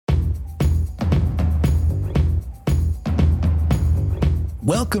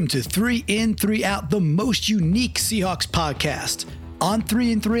Welcome to 3 In, 3 Out, the most unique Seahawks podcast. On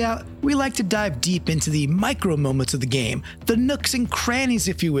 3 In, 3 Out, we like to dive deep into the micro moments of the game, the nooks and crannies,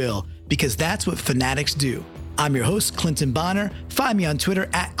 if you will, because that's what fanatics do. I'm your host, Clinton Bonner. Find me on Twitter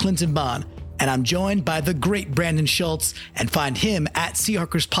at Clinton Bon. And I'm joined by the great Brandon Schultz, and find him at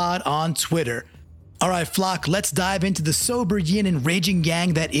SeahawkersPod on Twitter. All right, flock, let's dive into the sober yin and raging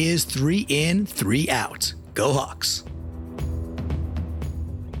yang that is 3 In, 3 Out. Go Hawks.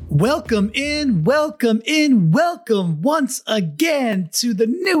 Welcome in once again to the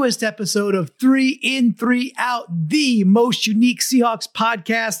newest episode of 3 In, 3 Out, the most unique Seahawks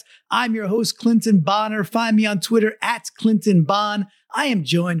podcast. I'm your host, Clinton Bonner. Find me on Twitter at Clinton Bon. I am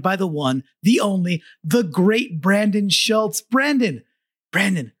joined by the one, the only, the great Brandon Schultz. Brandon,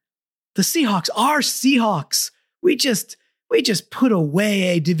 the Seahawks are Seahawks. We just put away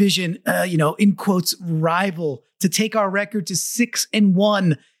a division, in quotes, rival to take our record to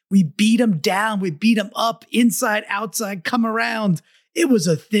 6-1. We beat them down. We beat them up, inside, outside, come around. It was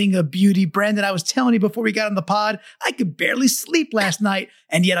a thing of beauty. Brandon, I was telling you before we got on the pod, I could barely sleep last night,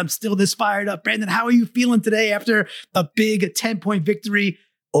 and yet I'm still this fired up. Brandon, how are you feeling today after a big 10-point victory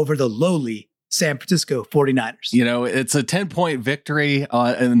over the lowly San Francisco 49ers? You know, it's a 10-point victory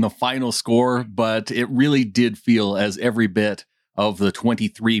in the final score, but it really did feel as every bit of the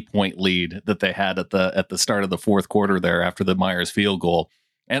 23-point lead that they had at the start of the fourth quarter there after the Myers field goal.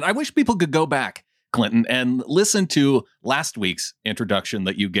 And I wish people could go back, Clinton, and listen to last week's introduction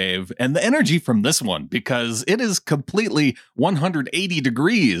that you gave and the energy from this one, because it is completely 180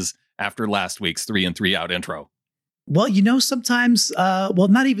 degrees after last week's 3 In, 3 Out intro. Well, sometimes,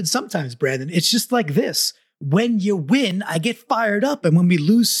 not even sometimes, Brandon, it's just like this. When you win, I get fired up. And when we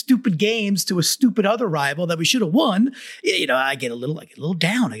lose stupid games to a stupid other rival that we should have won, I get a little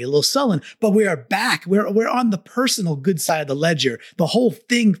down. I get a little sullen. But we are back. We're on the personal good side of the ledger. The whole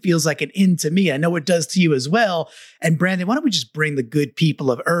thing feels like an in to me. I know it does to you as well. And Brandon, why don't we just bring the good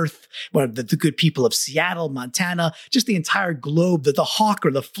people of Earth, the good people of Seattle, Montana, just the entire globe, the hawk or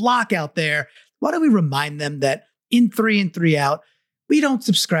the flock out there. Why don't we remind them that in 3 In, 3 Out, we don't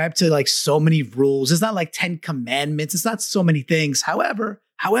subscribe to like so many rules. It's not like 10 commandments. It's not so many things. However,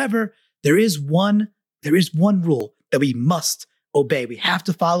 there is one rule that we must obey. We have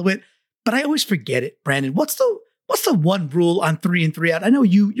to follow it. But I always forget it, Brandon. What's the one rule on 3 In, 3 Out? I know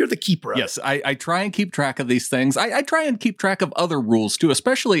you're the keeper of it. Yes, I try and keep track of these things. I try and keep track of other rules too,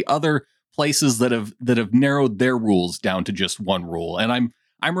 especially other places that have narrowed their rules down to just one rule. And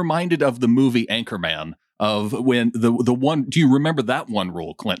I'm reminded of the movie Anchorman, of when the one, do you remember that one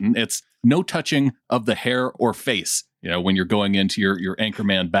rule, Clinton? It's no touching of the hair or face, when you're going into your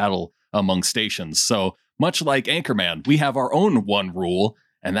Anchorman battle among stations. So much like Anchorman, we have our own one rule,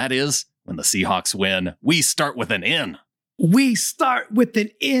 and that is when the Seahawks win, we start with an in. We start with an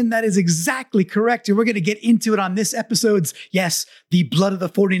in. That is exactly correct. And we're going to get into it on this episode's, yes, the blood of the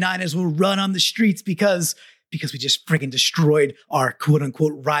 49ers will run on the streets because we just friggin' destroyed our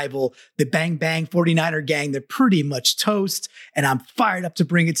quote-unquote rival, the Bang Bang 49er gang. They're pretty much toast, and I'm fired up to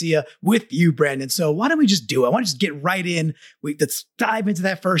bring it to you with you, Brandon. So why don't we just do it? I want to just get right in. Let's dive into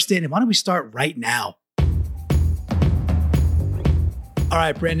that first in, and why don't we start right now? All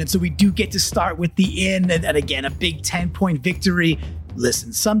right, Brandon, so we do get to start with the in, and again, a big 10-point victory.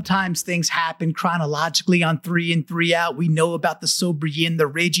 Listen, sometimes things happen chronologically on 3 In, 3 Out. We know about the sober yin, the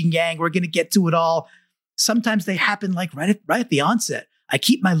raging yang. We're going to get to it all. Sometimes they happen like right at the onset. I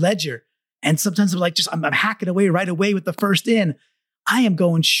keep my ledger, and sometimes I'm hacking away right away with the first in. I am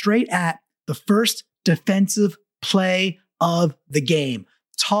going straight at the first defensive play of the game.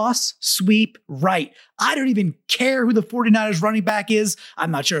 Toss, sweep, right. I don't even care who the 49ers running back is. I'm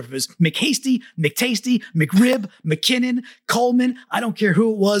not sure if it was McHasty, McTasty, McRib, McKinnon, Coleman. I don't care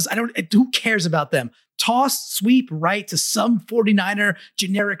who it was. Who cares about them? Toss, sweep, right to some 49er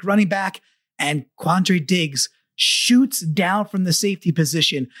generic running back. And Quandre Diggs shoots down from the safety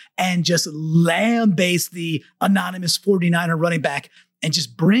position and just lambastes the anonymous 49er running back and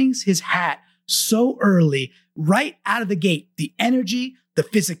just brings his hat so early, right out of the gate. The energy, the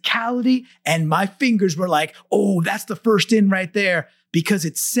physicality, and my fingers were like, oh, that's the first in right there, because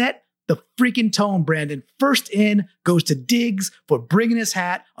it set the freaking tone, Brandon. First in goes to Diggs for bringing his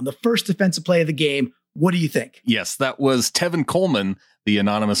hat on the first defensive play of the game. What do you think? Yes, that was Tevin Coleman, the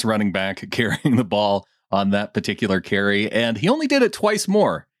anonymous running back, carrying the ball on that particular carry. And he only did it twice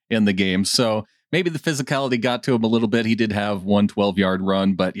more in the game. So maybe the physicality got to him a little bit. He did have one 12-yard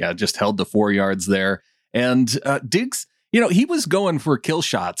run, but yeah, just held the 4 yards there. And Diggs, he was going for kill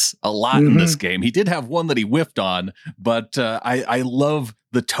shots a lot in this game. He did have one that he whiffed on, but I love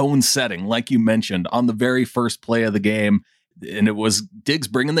the tone setting, like you mentioned, on the very first play of the game. it was Diggs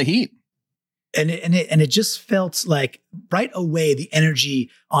bringing the heat. And it just felt like right away the energy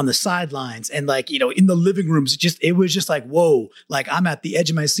on the sidelines and like, in the living rooms, it was just like, whoa, like I'm at the edge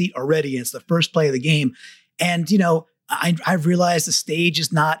of my seat already. And it's the first play of the game. And, I've realized the stage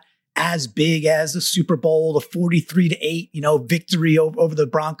is not as big as the Super Bowl, the 43-8, victory over the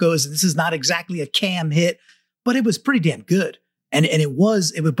Broncos. And this is not exactly a Cam hit, but it was pretty damn good. And it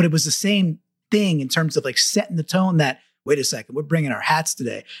was the same thing in terms of like setting the tone that, wait a second, we're bringing our hats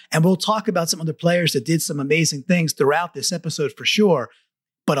today. And we'll talk about some other players that did some amazing things throughout this episode for sure.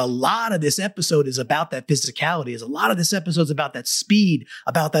 But a lot of this episode is about that physicality. A lot of this episode is about that speed,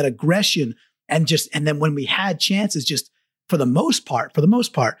 about that aggression. And then when we had chances, just for the most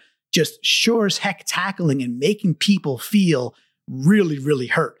part, just sure as heck tackling and making people feel really, really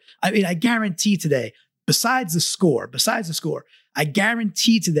hurt. I mean, I guarantee today, besides the score, I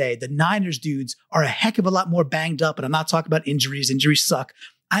guarantee today the Niners dudes are a heck of a lot more banged up. And I'm not talking about injuries. Injuries suck.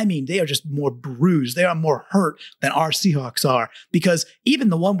 I mean, they are just more bruised. They are more hurt than our Seahawks are. Because even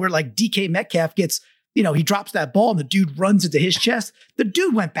the one where like DK Metcalf gets, he drops that ball and the dude runs into his chest. The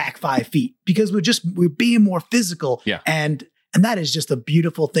dude went back 5 feet because we're being more physical. Yeah. And that is just a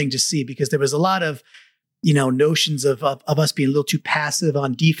beautiful thing to see because there was a lot of, notions of us being a little too passive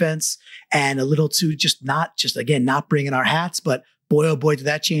on defense and a little too not bringing our hats. But boy, oh boy, did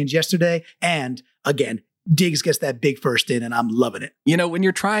that change yesterday. And again, Diggs gets that big first in and I'm loving it. When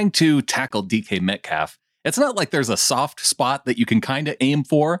you're trying to tackle DK Metcalf, it's not like there's a soft spot that you can kind of aim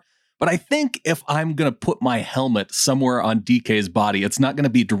for. But I think if I'm going to put my helmet somewhere on DK's body, it's not going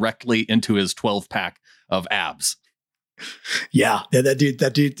to be directly into his 12-pack of abs. Yeah,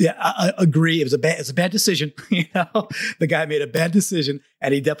 that dude. Yeah, I agree. It was a bad decision. The guy made a bad decision,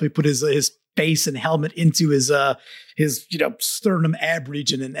 and he definitely put his face and helmet into his sternum ab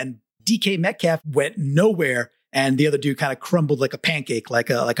region, and DK Metcalf went nowhere, and the other dude kind of crumbled like a pancake, like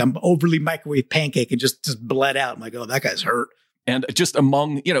an overly microwave pancake, and just bled out. I'm like, oh, that guy's hurt. And just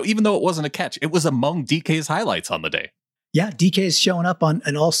among, even though it wasn't a catch, it was among DK's highlights on the day. Yeah, DK is showing up on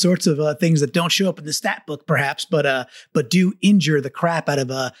all sorts of things that don't show up in the stat book, perhaps, but do injure the crap out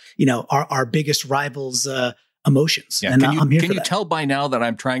of our biggest rivals' emotions. Yeah, and I'm here can for you that. tell by now that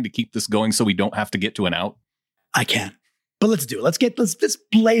I'm trying to keep this going so we don't have to get to an out? I can, but let's do it. Let's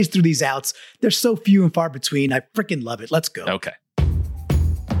blaze through these outs. They're so few and far between. I freaking love it. Let's go. Okay.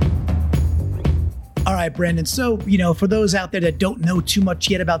 All right, Brandon. So, for those out there that don't know too much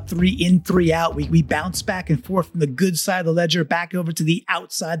yet about 3 in, 3 out, we bounce back and forth from the good side of the ledger back over to the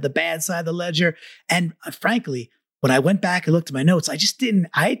outside, the bad side of the ledger. And frankly, when I went back and looked at my notes, I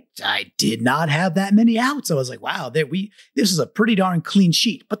did not have that many outs. I was like, wow, this is a pretty darn clean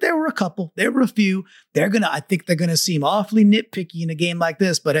sheet. But there were a couple, there were a few. I think they're gonna seem awfully nitpicky in a game like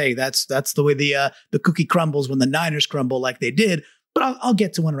this. But hey, that's the way the cookie crumbles when the Niners crumble like they did. But I'll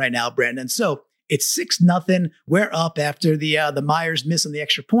get to one right now, Brandon. So it's 6-0. We're up after the Myers missing the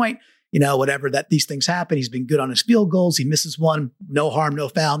extra point. Whatever that these things happen. He's been good on his field goals. He misses one. No harm, no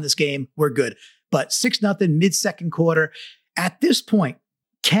foul in this game. We're good. But 6-0 mid-second quarter. At this point,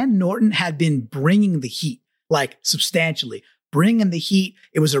 Ken Norton had been bringing the heat, like substantially bringing the heat.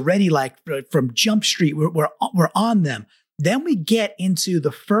 It was already like from Jump Street. We're on them. Then we get into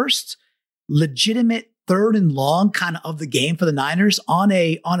the first legitimate 3rd and long kind of the game for the Niners on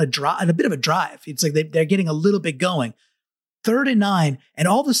a drive, a bit of a drive. It's like they're getting a little bit going. 3rd and 9, and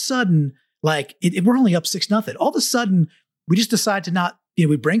all of a sudden, like we're only up 6-0. All of a sudden, we just decide to not.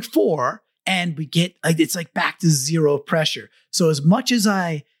 We bring 4, and we get it's like back to 0 pressure. So as much as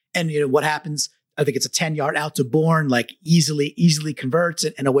what happens? I think it's a 10-yard out to Bourne, like easily converts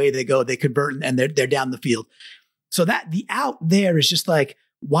it, and away they go. They convert, and they're down the field. So that the out there is just like,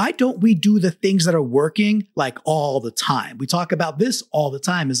 why don't we do the things that are working like all the time? We talk about this all the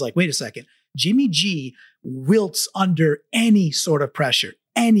time. Is like, wait a second, Jimmy G wilts under any sort of pressure,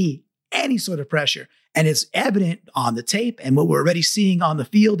 any sort of pressure. And it's evident on the tape and what we're already seeing on the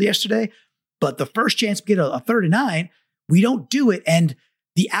field yesterday. But the first chance we get a 3rd and 9, we don't do it. And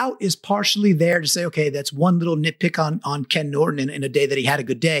the out is partially there to say, okay, that's one little nitpick on Ken Norton in a day that he had a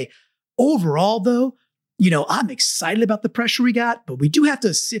good day. Overall, though, I'm excited about the pressure we got, but we do have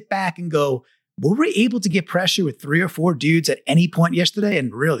to sit back and go, were we able to get pressure with 3 or 4 dudes at any point yesterday?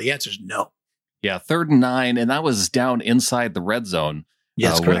 And really, the answer is no. Yeah, 3rd and 9, and that was down inside the red zone.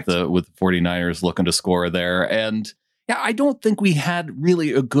 Yes, correct. With the 49ers looking to score there. And yeah, I don't think we had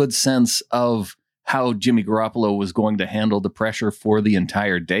really a good sense of how Jimmy Garoppolo was going to handle the pressure for the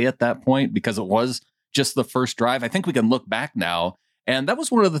entire day at that point, because it was just the first drive. I think we can look back now. And that was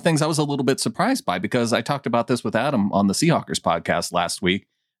one of the things I was a little bit surprised by, because I talked about this with Adam on the Seahawkers podcast last week,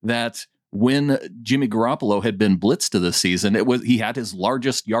 that when Jimmy Garoppolo had been blitzed to this season, he had his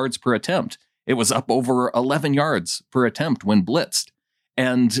largest yards per attempt. It was up over 11 yards per attempt when blitzed.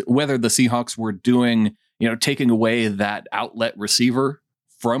 And whether the Seahawks were doing, taking away that outlet receiver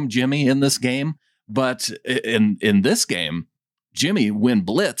from Jimmy in this game, but in this game, Jimmy, when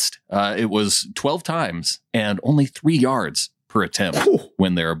blitzed, it was 12 times and only 3 yards per attempt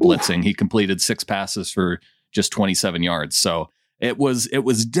when they were blitzing. He completed 6 passes for just 27 yards. So it was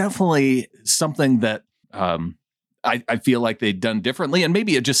definitely something that I feel like they'd done differently. And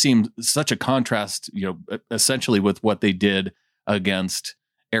maybe it just seemed such a contrast, essentially with what they did against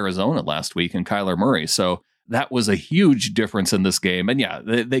Arizona last week and Kyler Murray. So that was a huge difference in this game. And yeah,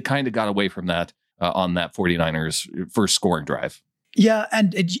 they kind of got away from that on that 49ers first scoring drive. Yeah,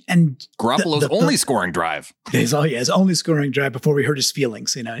 and Garoppolo's only scoring drive. His only scoring drive before we hurt his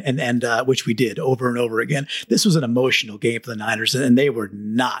feelings, and which we did over and over again. This was an emotional game for the Niners, and they were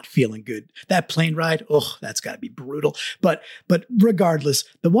not feeling good. That plane ride, that's got to be brutal. But regardless,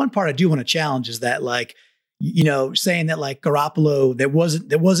 the one part I do want to challenge is that, like, saying that like Garoppolo, there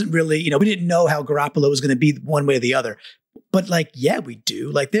wasn't really, we didn't know how Garoppolo was going to be one way or the other. But like, yeah, we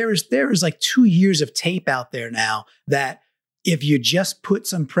do. Like there is like 2 years of tape out there now that if you just put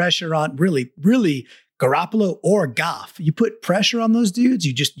some pressure on really Garoppolo or Goff, you put pressure on those dudes,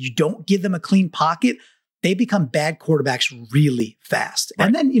 you don't give them a clean pocket, they become bad quarterbacks really fast. Right.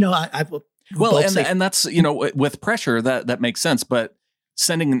 And then, and that's, with pressure that makes sense, but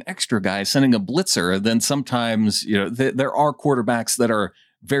sending an extra guy, sending a blitzer, then sometimes, there are quarterbacks that are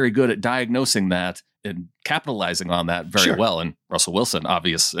very good at diagnosing that and capitalizing on that very well. And Russell Wilson,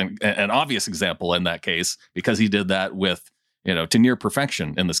 an obvious example in that case, because he did that with, to near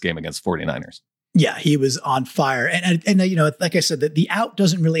perfection in this game against 49ers. Yeah, he was on fire. And like I said, the out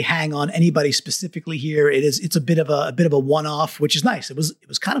doesn't really hang on anybody specifically here. It's a bit of a one-off, which is nice. It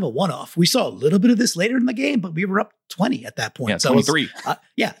was kind of a one-off. We saw a little bit of this later in the game, but we were up 20 at that point. Yeah, 23.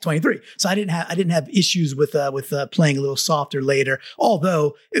 23. So I didn't have issues with playing a little softer later,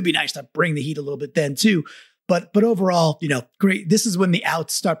 although it'd be nice to bring the heat a little bit then too. But overall, great. This is when the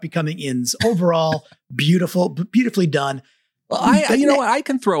outs start becoming ins. Overall, beautifully done. Well, I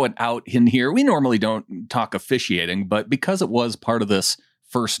can throw it out in here. We normally don't talk officiating, but because it was part of this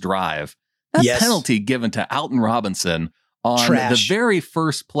first drive, that penalty given to Alton Robinson on the very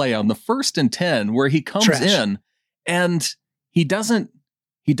first play on the 1st and 10, where he comes in and he doesn't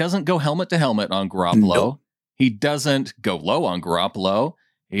go helmet to helmet on Garoppolo. Nope. He doesn't go low on Garoppolo.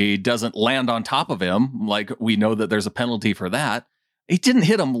 He doesn't land on top of him. Like, we know that there's a penalty for that. He didn't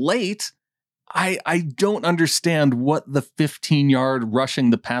hit him late. I don't understand what the 15-yard rushing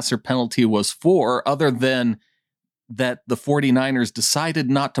the passer penalty was for, other than that the 49ers decided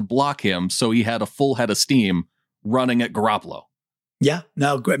not to block him, so he had a full head of steam running at Garoppolo. Yeah,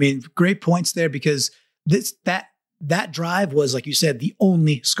 no, I mean, great points there, because that drive was, like you said, the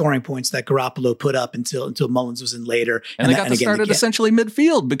only scoring points that Garoppolo put up until Mullins was in later. And they got to start at essentially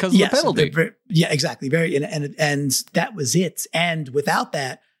midfield because of the penalty. Yeah, exactly. And that was it. And without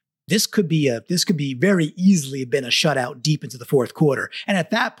that, this could be very easily been a shutout deep into the fourth quarter. And at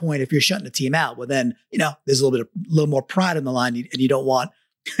that point, if you're shutting the team out, well, then, there's a little more pride on the line, and you don't want,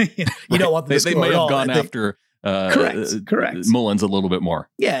 don't want them to score. They may have gone after correct. Mullins a little bit more.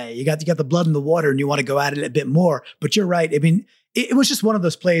 Yeah. You got the blood in the water, and you want to go at it a bit more, but you're right. I mean, it was just one of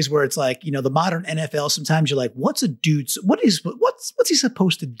those plays where it's like, the modern NFL, sometimes you're like, what's he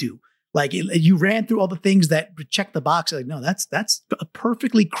supposed to do? Like, you ran through all the things that check the box. Like, no, that's a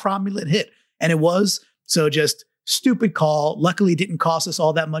perfectly cromulent hit. And it was. So just stupid call. Luckily, it didn't cost us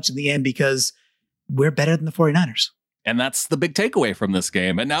all that much in the end, because we're better than the 49ers. And that's the big takeaway from this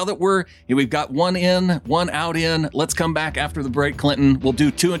game. And now that we've got one in, one out in, let's come back after the break, Clinton. We'll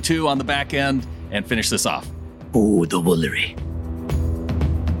do 2-2 on the back end and finish this off. Oh, the Woolery.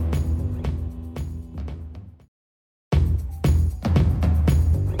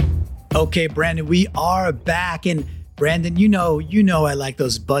 Okay, Brandon, we are back. And Brandon, you know I like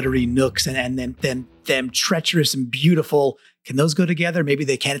those buttery nooks and then them treacherous and beautiful. Can those go together? Maybe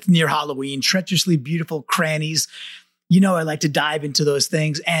they can. It's near Halloween. Treacherously beautiful crannies. I like to dive into those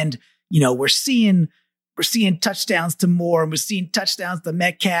things. And, we're seeing touchdowns to Moore, and we're seeing touchdowns to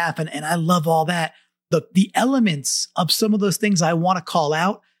Metcalf. And I love all that. The elements of some of those things I want to call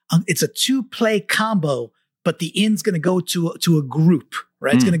out. It's a 2-play combo, but the end's going to go to a group,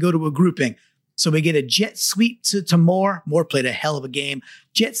 right? It's going to go to a grouping. So we get a jet sweep to Moore. Moore played a hell of a game.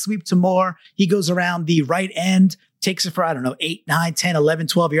 Jet sweep to Moore. He goes around the right end, takes it for, 8, 9, 10, 11,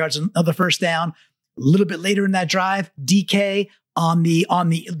 12 yards, another first down. A little bit later in that drive, DK on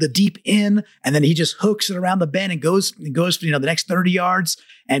the deep in, and then he just hooks it around the bend and goes for, the next 30 yards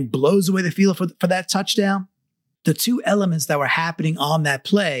and blows away the field for that touchdown. The two elements that were happening on that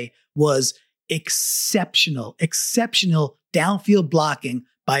play was exceptional downfield blocking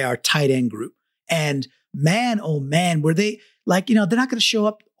by our tight end group. And man, oh man, were they they're not going to show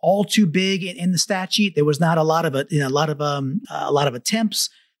up all too big in the stat sheet. There was not a lot of attempts.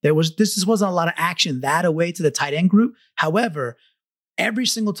 This wasn't a lot of action that away to the tight end group. However, every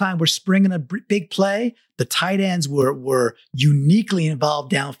single time we're springing a big play, the tight ends were uniquely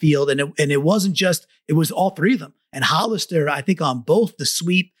involved downfield, and it wasn't just, it was all three of them. And Hollister, I think on both the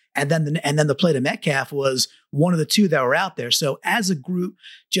sweep and then the play to Metcalf was one of the two that were out there. So as a group,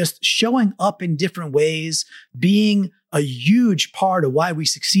 just showing up in different ways, being a huge part of why we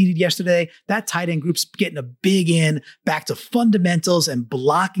succeeded yesterday. That tight end group's getting a big in, back to fundamentals and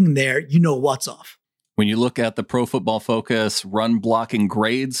blocking there. You know what's off. When you look at the Pro Football Focus run blocking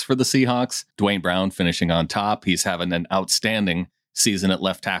grades for the Seahawks, Dwayne Brown finishing on top. He's having an outstanding season at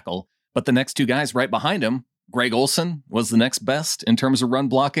left tackle. But the next two guys right behind him, Greg Olsen was the next best in terms of run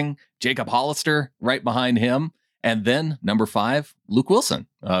blocking. Jacob Hollister right behind him. And then number 5, Luke Wilson,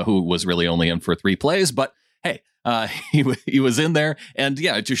 who was really only in for 3 plays. But hey, he was in there. And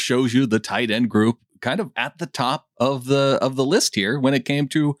yeah, it just shows you the tight end group kind of at the top of the list here when it came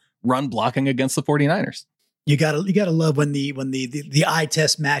to run blocking against the 49ers. You gotta love when the eye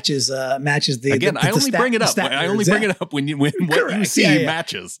test matches the again. I only bring it up. I only bring it up when what you see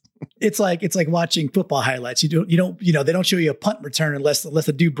matches. It's like watching football highlights. They don't show you a punt return unless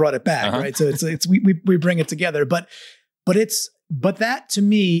the dude brought it back, right? So it's we bring it together. But that to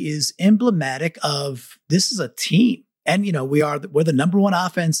me is emblematic of this is a team, and we're the number 1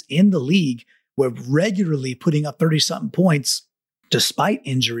 offense in the league. We're regularly putting up 30-something points despite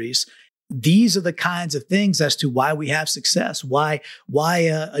injuries. These are the kinds of things as to why we have success, why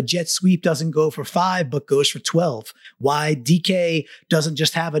a jet sweep doesn't go for 5, but goes for 12, why DK doesn't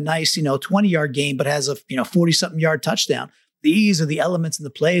just have a nice, 20-yard game, but has a, 40-something yard touchdown. These are the elements and the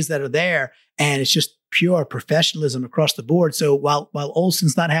plays that are there. And it's just pure professionalism across the board. So while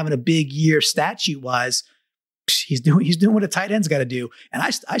Olsen's not having a big year stat sheet wise, he's doing what a tight end's got to do. And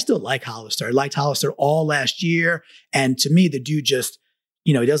I still like Hollister. I liked Hollister all last year. And to me, the dude just,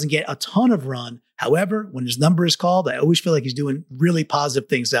 he doesn't get a ton of run. However, when his number is called, I always feel like he's doing really positive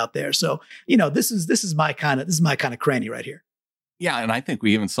things out there. So, this is my kind of cranny right here. Yeah, and I think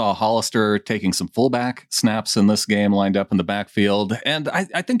we even saw Hollister taking some fullback snaps in this game, lined up in the backfield. And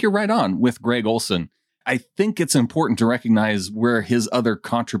I think you're right on with Greg Olsen. I think it's important to recognize where his other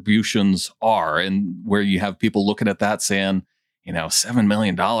contributions are, and where you have people looking at that saying, $7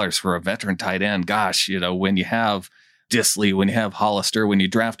 million for a veteran tight end. Gosh, when you have Dissly, when you have Hollister, when you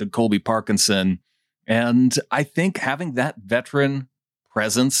drafted Colby Parkinson. And I think having that veteran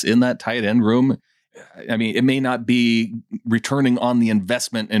presence in that tight end room, I mean, it may not be returning on the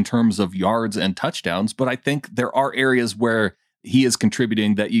investment in terms of yards and touchdowns, but I think there are areas where he is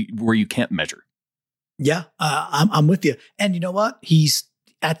contributing where you can't measure. Yeah, I'm with you. And you know what? He's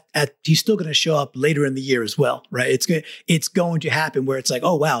still going to show up later in the year as well, right? It's going to happen where it's like,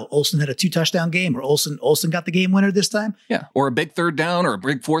 oh wow, Olsen had a 2-touchdown game, or Olsen got the game winner this time. Yeah, or a big 3rd down, or a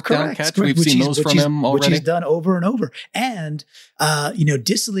big 4th down catch. We've seen those from him already, which he's done over and over. And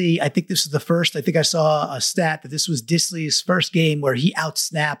Dissly, I think this is the first. I think I saw a stat that this was Dissly's first game where he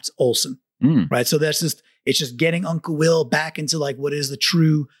outsnapped Olsen. Right? So it's just getting Uncle Will back into like what is the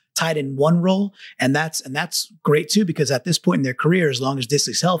true tight end 1 role. And that's great too, because at this point in their career, as long as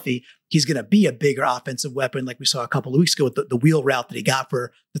Dissly's healthy, he's going to be a bigger offensive weapon. Like we saw a couple of weeks ago with the wheel route that he got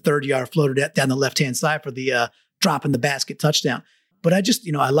for the 30-yard floater down the left-hand side for the drop in the basket touchdown. But I just,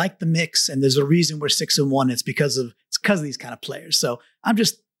 I like the mix, and there's a reason we're 6-1. It's because of these kind of players. So I'm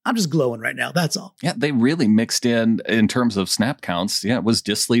just glowing right now. That's all. Yeah. They really mixed in terms of snap counts. Yeah. It was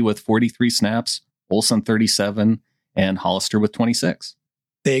Dissly with 43 snaps, Olsen 37, and Hollister with 26.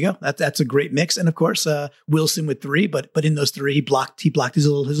 There you go. That's a great mix. And of course, Wilson with 3, but in those 3, he blocked his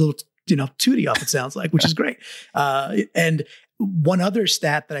little tootie off, it sounds like, which is great. And one other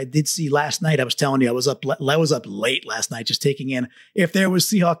stat that I did see last night, I was telling you, I was up late last night, just taking in, if there was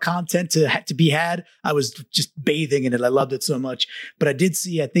Seahawk content to be had, I was just bathing in it. I loved it so much. But I did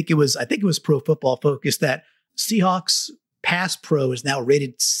see, I think it was Pro Football Focus, that Seahawks pass pro is now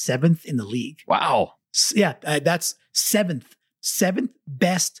rated 7th in the league. Wow. Yeah. That's 7th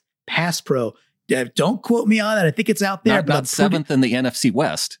best pass pro. Don't quote me on that. I think it's out there. Not 7th in the NFC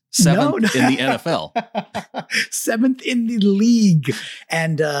West. 7th in the NFL. 7th in the league.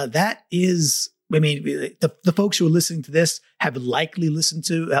 And that is, I mean, the folks who are listening to this have likely listened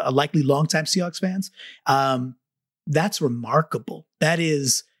to, likely longtime Seahawks fans. That's remarkable. That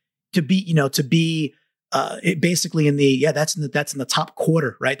is to be basically that's in the top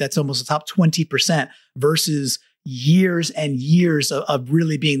quarter, right? That's almost the top 20% versus years and years of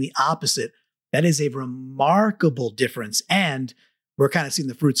really being the opposite. That is a remarkable difference. And we're kind of seeing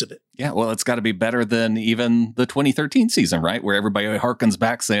the fruits of it. Yeah, well, it's got to be better than even the 2013 season, right? Where everybody harkens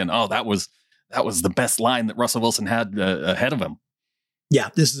back saying, oh, that was the best line that Russell Wilson had ahead of him. Yeah,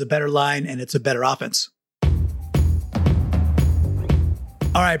 this is a better line and it's a better offense.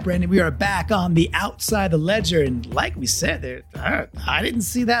 All right, Brandon, we are back on the outside the ledger. And like we said, I didn't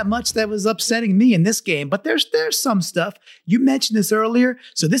see that much that was upsetting me in this game, but there's some stuff. You mentioned this earlier.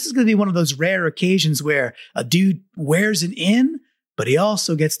 So this is going to be one of those rare occasions where a dude wears an in, but he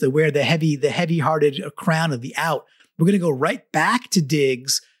also gets to wear the heavy-hearted crown of the out. We're going to go right back to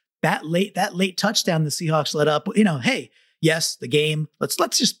Diggs. That late touchdown the Seahawks let up. Hey, yes, the game. Let's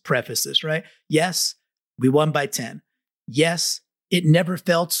just preface this, right? Yes, we won by 10. Yes,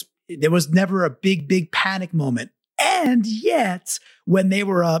 there was never a big panic moment. And yet, when they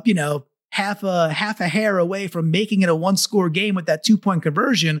were up, half a hair away from making it a 1-score game with that 2-point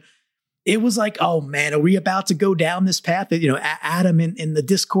conversion, it was like, oh man, are we about to go down this path? That Adam in the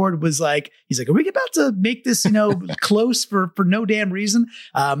Discord was like, he's like, are we about to make this close for no damn reason?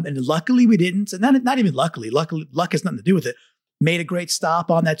 And luckily we didn't, and not even luckily. Luck has nothing to do with it. Made a great stop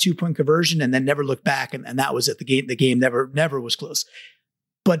on that 2-point conversion and then never looked back, and that was it. The game never was close.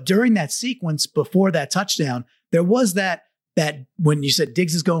 But during that sequence before that touchdown, there was that when you said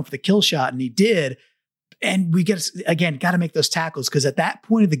Diggs is going for the kill shot, and he did. And we got to make those tackles, because at that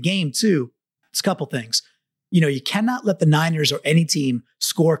point of the game too, it's a couple things. You cannot let the Niners or any team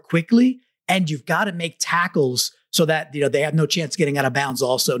score quickly, and you've got to make tackles so that they have no chance of getting out of bounds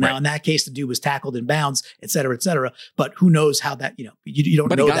also. Now, in that case, the dude was tackled in bounds, et cetera, et cetera. But who knows how that, you don't know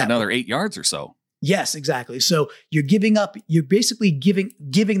that. But he got another 8 yards or so. Yes, exactly. So you're basically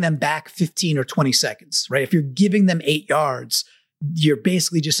giving them back 15 or 20 seconds, right? If you're giving them 8 yards, you're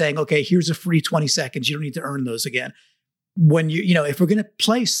basically just saying, okay, here's a free 20 seconds. You don't need to earn those again. When if we're going to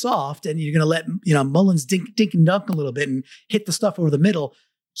play soft and you're going to let, Mullins dink and dunk a little bit and hit the stuff over the middle,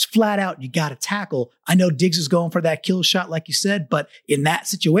 it's flat out, you got to tackle. I know Diggs is going for that kill shot, like you said, but in that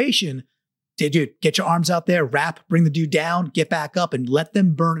situation, dude, get your arms out there, wrap, bring the dude down, get back up, and let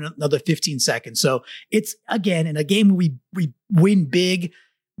them burn another 15 seconds. So it's, again, in a game where we win big,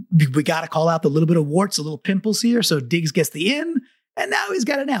 we got to call out the little bit of warts, a little pimples here. So Diggs gets the in, and now he's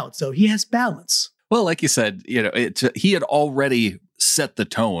got an out. So he has balance. Well, like you said, he had already set the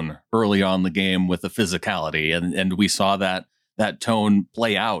tone early on in the game with the physicality, and we saw that tone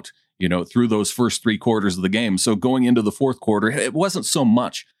play out, through those first 3 quarters of the game. So going into the fourth quarter, it wasn't so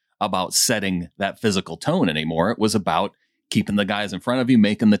much about setting that physical tone anymore. It was about keeping the guys in front of you,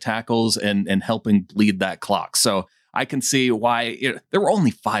 making the tackles, and helping bleed that clock. So I can see why there were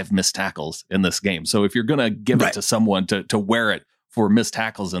only 5 missed tackles in this game. So if you're going to give it to someone to wear it for missed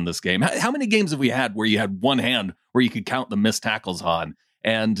tackles in this game, how many games have we had where you had one hand where you could count the missed tackles on?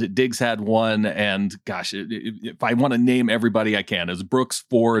 And Diggs had one, and gosh, if I want to name everybody I can, is Brooks,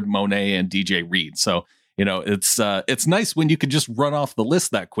 Ford, Monet, and DJ Reed. So, it's nice when you could just run off the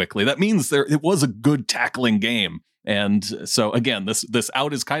list that quickly. That means it was a good tackling game. And so again, this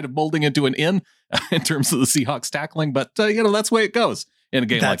out is kind of molding into an in terms of the Seahawks tackling, but that's the way it goes in a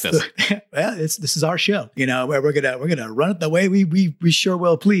game like this. This is our show, where we're gonna run it the way we sure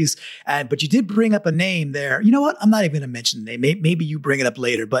will please. But you did bring up a name there. You know what? I'm not even gonna mention the name. Maybe you bring it up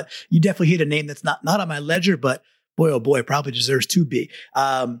later, but you definitely hit a name that's not on my ledger, but boy, oh boy, probably deserves to be.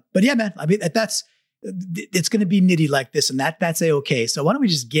 But yeah, man, I mean, it's going to be nitty like this, and that's okay. So why don't we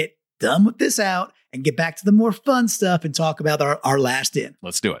just get done with this out and get back to the more fun stuff and talk about our last in.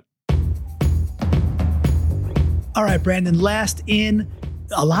 Let's do it. All right, Brandon, last in.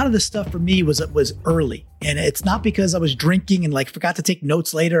 A lot of the stuff for me was early, and it's not because I was drinking and forgot to take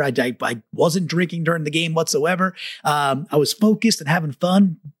notes later. I wasn't drinking during the game whatsoever. I was focused and having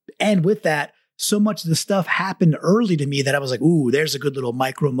fun, and with that, so much of the stuff happened early to me that I was like, ooh, there's a good little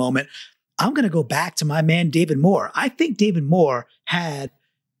micro moment. I'm going to go back to my man, David Moore. I think David Moore had,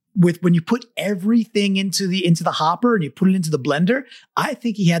 when you put everything into the hopper and you put it into the blender, I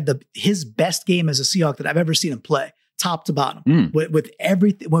think he had his best game as a Seahawk that I've ever seen him play, top to bottom. With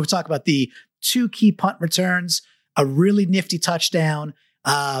everything, when we talk about the 2 key punt returns, a really nifty touchdown,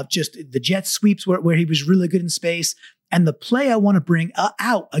 just the jet sweeps where he was really good in space. And the play I want to bring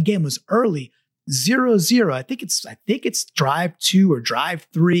out again was early. 0-0. I think it's drive 2 or drive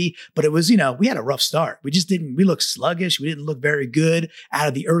 3, but it was, we had a rough start. We looked sluggish. We didn't look very good out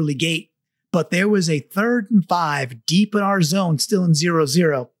of the early gate, but there was a 3rd and 5 deep in our zone, still in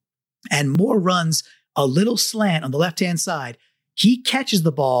 0-0, and Moore runs a little slant on the left-hand side. He catches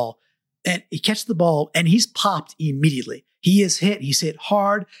the ball and he's popped immediately. He is hit. He's hit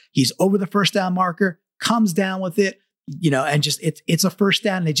hard. He's over the first down marker, comes down with it, and just it's a first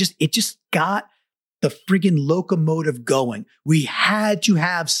down. And it just got the friggin' locomotive going. We had to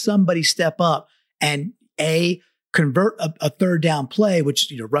have somebody step up and convert a third down play,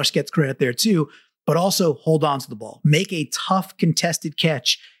 which, Rush gets credit there too, but also hold on to the ball, make a tough contested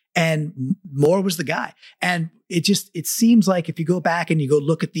catch. And Moore was the guy. And it seems like if you go back and you go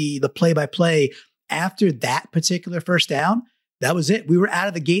look at the play-by-play after that particular first down, that was it. We were out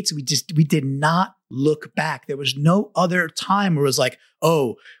of the gates. We did not look back. There was no other time where it was like,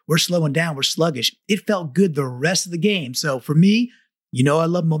 oh, we're slowing down, we're sluggish. It felt good the rest of the game. So for me, I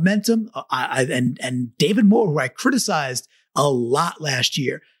love momentum. And David Moore, who I criticized a lot last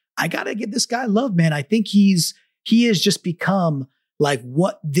year, I gotta give this guy love, man. I think he has just become like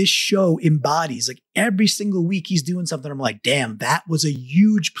what this show embodies. Like every single week he's doing something. I'm like, damn, that was a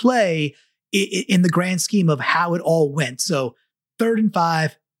huge play in the grand scheme of how it all went. So 3rd and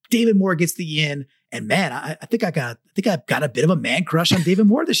 5, David Moore gets the in. And man, I think I've got a bit of a man crush on David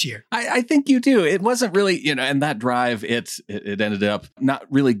Moore this year. I think you do. It wasn't really, and that drive, it ended up not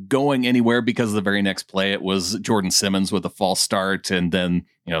really going anywhere because of the very next play. It was Jordan Simmons with a false start. And then,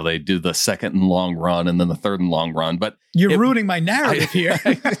 they do the 2nd and long run and then the 3rd and long run. But you're ruining my narrative here.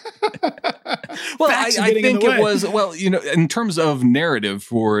 Well, I think it was, in terms of narrative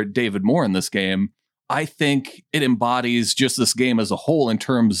for David Moore in this game, I think it embodies just this game as a whole in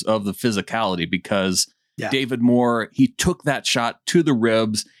terms of the physicality, because David Moore, he took that shot to the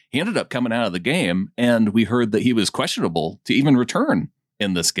ribs. He ended up coming out of the game, and we heard that he was questionable to even return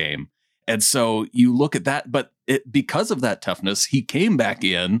in this game. And so you look at that, but because of that toughness, he came back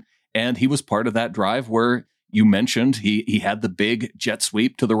in, and he was part of that drive where you mentioned he had the big jet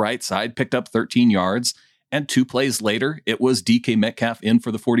sweep to the right side, picked up 13 yards, and 2 plays later, it was DK Metcalf in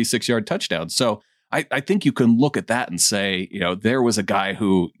for the 46-yard touchdown. So I think you can look at that and say, there was a guy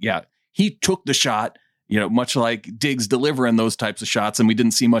who, he took the shot, much like Diggs delivering those types of shots, and we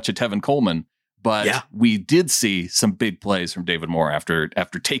didn't see much of Tevin Coleman, but we did see some big plays from David Moore after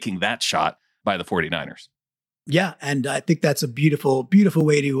taking that shot by the 49ers. Yeah, and I think that's a beautiful, beautiful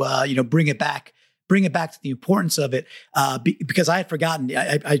way to bring it back to the importance of it, because I had forgotten.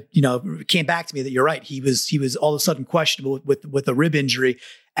 It came back to me that you're right. He was all of a sudden questionable with a rib injury,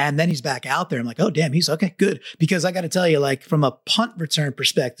 and then he's back out there. I'm like, oh damn, he's okay, good. Because I got to tell you, like from a punt return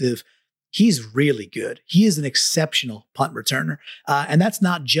perspective, he's really good. He is an exceptional punt returner, and that's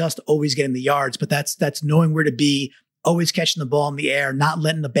not just always getting the yards, but that's knowing where to be, always catching the ball in the air, not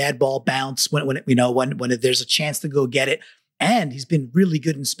letting the bad ball bounce when there's a chance to go get it. And he's been really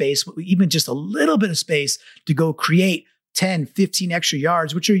good in space, even just a little bit of space to go create 10, 15 extra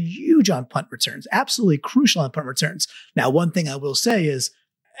yards, which are huge on punt returns, absolutely crucial on punt returns. Now, one thing I will say is,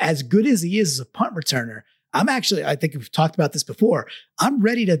 as good as he is as a punt returner, I think we've talked about this before, I'm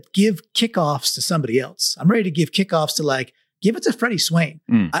ready to give kickoffs to somebody else. I'm ready to give kickoffs to give it to Freddie Swain.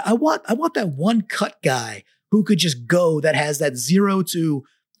 I want that one cut guy who could just go, that has that 0 to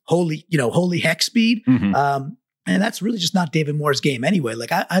holy heck speed. Mm-hmm. And that's really just not David Moore's game anyway.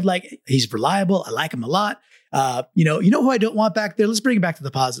 He's reliable. I like him a lot. Who I don't want back there? Let's bring it back to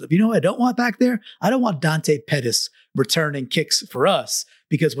the positive. You know who I don't want back there? I don't want Dante Pettis returning kicks for us,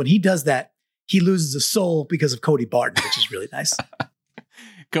 because when he does that, he loses a soul because of Cody Barton, which is really nice.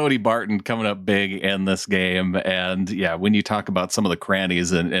 Cody Barton coming up big in this game. And when you talk about some of the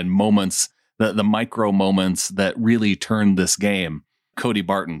crannies and moments, the micro moments that really turned this game, Cody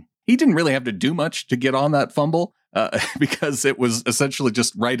Barton, he didn't really have to do much to get on that fumble because it was essentially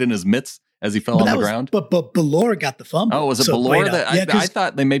just right in his mitts as he fell on the ground. But Bellore got the fumble. Oh, was it Bellore? I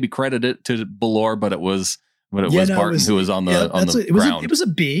thought they maybe credited it to Bellore, but it was Barton who was on the ground. It was a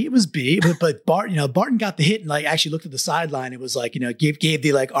B. It was B. But Barton got the hit and actually looked at the sideline. It was gave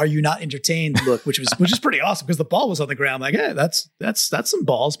the "Are you not entertained?" look, which is pretty awesome because the ball was on the ground. Hey, that's some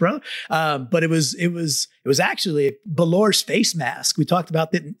balls, bro. But it was actually Bellore's face mask. We talked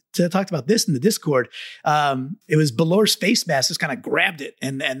about this in the Discord. It was Bellore's face mask just kind of grabbed it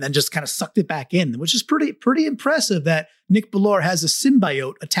and then just kind of sucked it back in, which is pretty impressive that Nick Bellore has a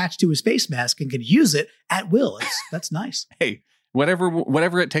symbiote attached to his face mask and can use it at will. That's nice. Hey,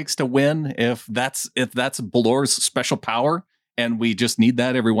 whatever it takes to win, if that's Bellore's special power and we just need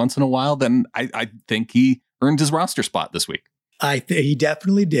that every once in a while, then I think he earned his roster spot this week. He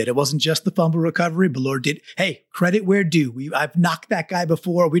definitely did. It wasn't just the fumble recovery. Bellore did. Hey, credit where due. I've knocked that guy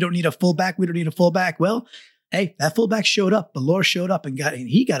before. We don't need a fullback. Well, hey, that fullback showed up. Bellore showed up and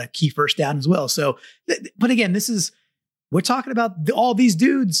he got a key first down as well. So, but again, this is we're talking about all these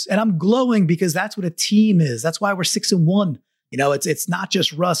dudes, and I'm glowing because that's what a team is. That's why we're 6-1. It's not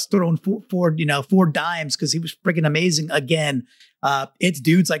just Russ throwing four dimes because he was freaking amazing again. It's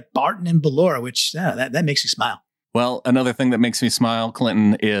dudes like Barton and Ballora, which that makes you smile. Well, another thing that makes me smile,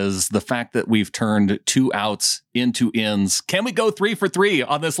 Clinton, is the fact that we've turned 2 outs into ins. Can we go 3 for 3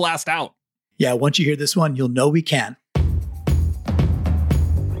 on this last out? Yeah, once you hear this one, you'll know we can.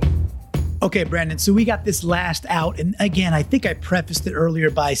 Okay, Brandon, so we got this last out. And again, I think I prefaced it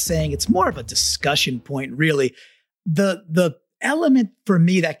earlier by saying it's more of a discussion point, really. The element for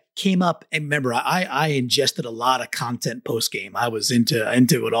me that came up, and remember, I ingested a lot of content post game. I was into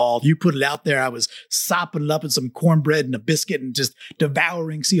it all. You put it out there, I was sopping it up in some cornbread and a biscuit and just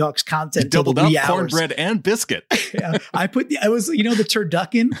devouring Seahawks content. Doubled up cornbread and biscuit. Yeah, I was the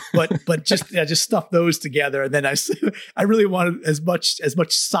turducken, but just stuffed those together, and then I really wanted as much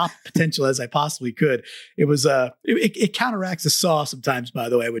sop potential as I possibly could. It was it counteracts the sauce sometimes, by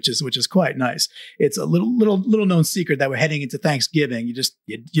the way, which is quite nice. It's a little known secret that we're heading into Thanksgiving.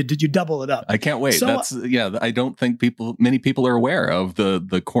 You double it up. I can't wait. So, I don't think many people are aware of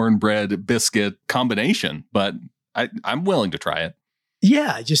the cornbread biscuit combination, but I'm willing to try it.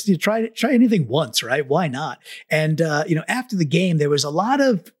 Yeah, just try anything once, right? Why not? And after the game, there was a lot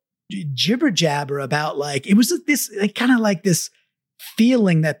of jibber jabber about it was this kind of like this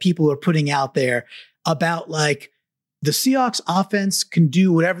feeling that people are putting out there about the Seahawks offense can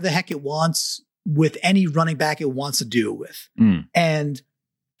do whatever the heck it wants with any running back it wants to do it with.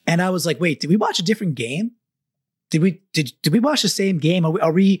 And I was like, wait, did we watch a different game? Did we watch the same game?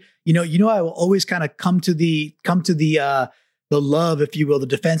 Are we I will always kind of come to the love, if you will, the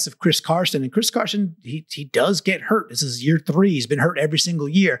defense of Chris Carson. And Chris Carson, he does get hurt. This is year 3. He's been hurt every single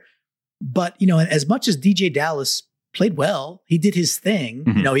year. But, as much as DJ Dallas played well, he did his thing.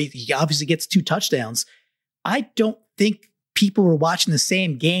 Mm-hmm. He obviously gets 2 touchdowns. I don't think people were watching the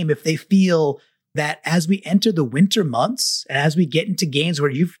same game if they feel that as we enter the winter months and as we get into games where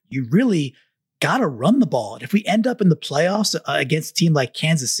you really got to run the ball. And if we end up in the playoffs against a team like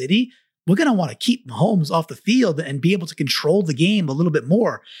Kansas City, we're going to want to keep Mahomes off the field and be able to control the game a little bit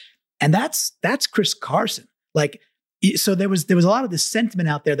more. And that's Chris Carson. So there was a lot of this sentiment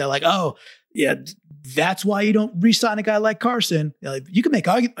out there that oh, yeah, that's why you don't re-sign a guy like Carson. You can make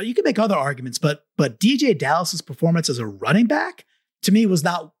other arguments, but DJ Dallas's performance as a running back to me was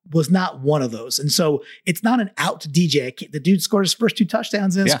not one of those. And so it's not an out to DJ. The dude scored his first 2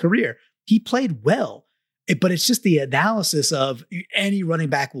 touchdowns in his career. He played well. But it's just the analysis of any running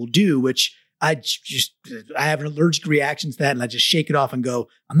back will do, which I have an allergic reaction to that, and I just shake it off and go,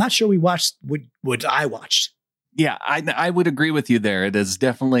 I'm not sure we watched what I watched. Yeah, I would agree with you there. It is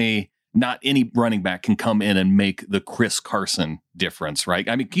definitely not any running back can come in and make the Chris Carson difference, right?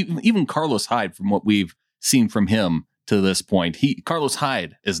 I mean, even Carlos Hyde, from what we've seen from him to this point, Carlos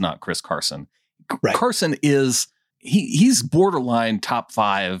Hyde is not Chris Carson. Right. Carson is... He's borderline top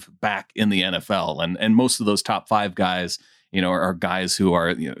 5 back in the NFL. And most of those top 5 guys, are guys who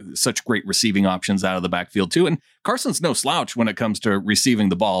are such great receiving options out of the backfield too. And Carson's no slouch when it comes to receiving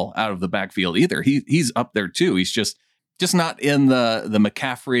the ball out of the backfield either. He's up there too. He's just not in the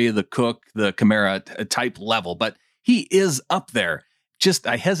McCaffrey, the Cook, the Kamara type level, but he is up there. Just,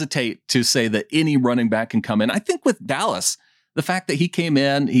 I hesitate to say that any running back can come in. I think with Dallas, the fact that he came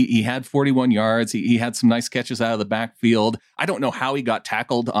in, he had 41 yards. He had some nice catches out of the backfield. I don't know how he got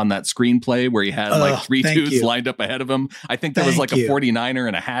tackled on that screenplay where he had 3 dudes lined up ahead of him. I think there was a 49er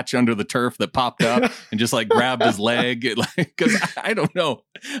and a hatch under the turf that popped up and just grabbed his leg. Because I don't know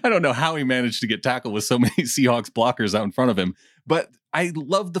how he managed to get tackled with so many Seahawks blockers out in front of him. But I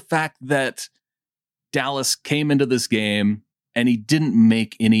love the fact that Dallas came into this game and he didn't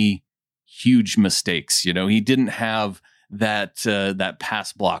make any huge mistakes. He didn't have that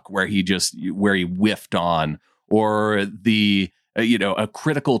pass block where he whiffed on, or a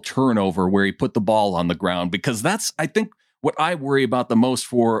critical turnover where he put the ball on the ground, because that's, I think, what I worry about the most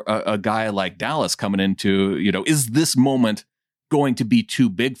for a guy like Dallas coming into, is this moment going to be too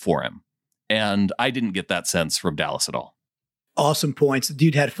big for him? And I didn't get that sense from Dallas at all. Awesome points. The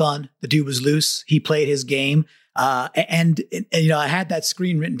dude had fun. The dude was loose. He played his game. And I had that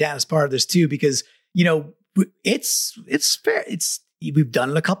screen written down as part of this too, because, it's fair. We've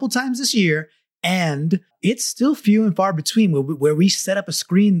done it a couple times this year, and it's still few and far between where we set up a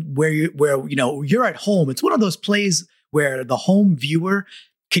screen where you're at home. It's one of those plays where the home viewer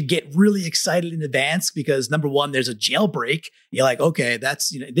could get really excited in advance because, number one, there's a jailbreak. You're like, okay,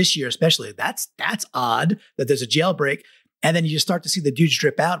 that's this year especially, that's odd that there's a jailbreak. And then you just start to see the dudes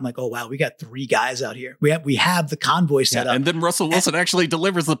drip out. I'm like, oh wow, we got 3 guys out here. We have the convoy set up. And then Russell Wilson actually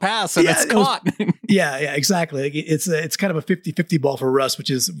delivers the pass and it's caught. Yeah, exactly. Like it's kind of a 50-50 ball for Russ, which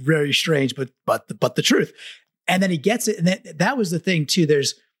is very strange, but the truth. And then he gets it. And that was the thing too.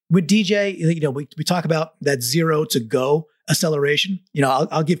 There's with DJ, we talk about that 0 to go acceleration.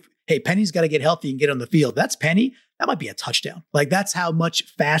 I'll give, hey, Penny's got to get healthy and get on the field. That's Penny. That might be a touchdown. Like that's how much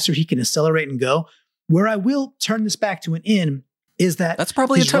faster he can accelerate and go. Where I will turn this back to an in is that's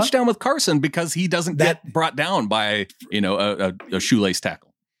probably a touchdown with Carson because he doesn't get brought down by, a shoelace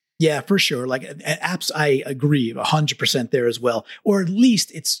tackle. Yeah, for sure. Like I agree 100% there as well. Or at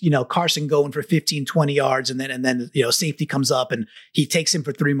least it's, Carson going for 15, 20 yards and then safety comes up and he takes him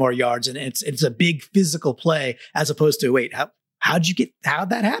for 3 more yards. And it's a big physical play as opposed to, wait, how'd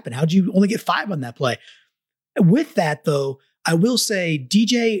that happen? How'd you only get 5 on that play? With that though, I will say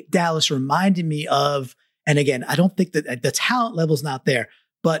DJ Dallas reminded me of, and again, I don't think that the talent level's not there,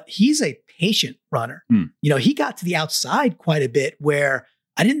 but he's a patient runner. He got to the outside quite a bit where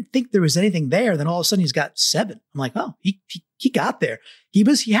I didn't think there was anything there. Then all of a sudden he's got 7. I'm like, oh, he got there. He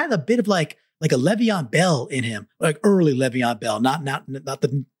had a bit of like a Le'Veon Bell in him, like early Le'Veon Bell, not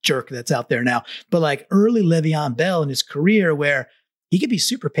the jerk that's out there now, but like early Le'Veon Bell in his career where he could be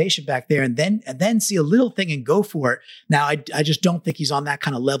super patient back there and then see a little thing and go for it. Now, I just don't think he's on that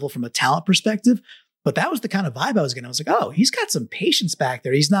kind of level from a talent perspective, but that was the kind of vibe I was getting. I was like, oh, he's got some patience back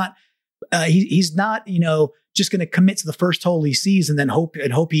there. He's not, he's not, just going to commit to the first hole he sees and then hope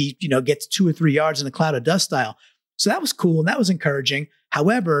he, gets 2 or 3 yards in a cloud of dust style. So that was cool and that was encouraging.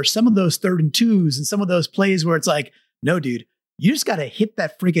 However, some of those 3rd and 2s and some of those plays where it's like, no, dude, you just got to hit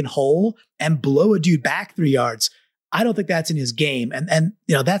that freaking hole and blow a dude back 3 yards. I don't think that's in his game. And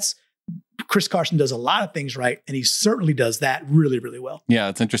that's Chris Carson does a lot of things right. And he certainly does that really, really well. Yeah,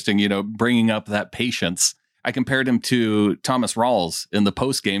 it's interesting, bringing up that patience. I compared him to Thomas Rawls in the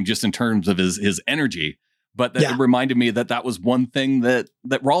post game, just in terms of his energy. But that reminded me that was one thing that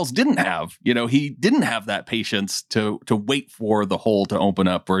Rawls didn't have. He didn't have that patience to wait for the hole to open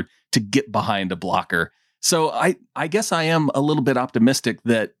up or to get behind a blocker. So I guess I am a little bit optimistic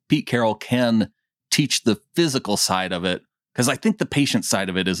that Pete Carroll can teach the physical side of it, because I think the patient side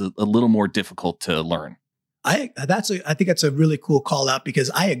of it is a little more difficult to learn. I think that's a really cool call out because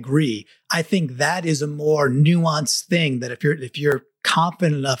I agree. I think that is a more nuanced thing that if you're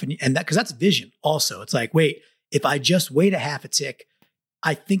confident enough and that, because that's vision also. It's like, wait, if I just wait a half a tick,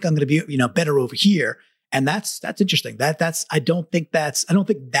 I think I'm going to be, better over here. And that's interesting. I don't think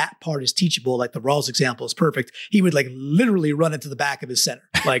that part is teachable. Like the Rawls example is perfect. He would like literally run into the back of his center.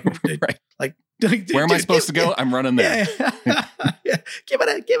 Like, right. Like, where am I supposed to go? I'm running there. Yeah. Give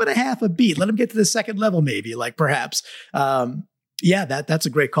it a half a beat. Let him get to the second level, maybe, like perhaps. That's a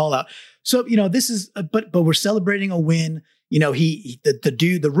great call out. So, this is, but we're celebrating a win.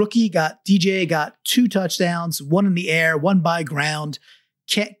 The rookie DJ got 2 touchdowns, 1 in the air, 1 by ground,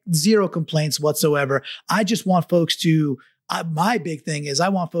 0 complaints whatsoever. I just want folks to, my big thing is I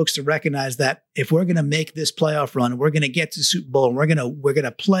want folks to recognize that if we're going to make this playoff run, we're going to get to Super Bowl and we're going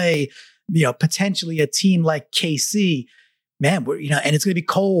to play, potentially a team like KC, man, and it's going to be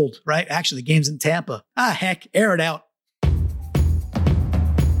cold, right? Actually, the game's in Tampa. Heck, air it out.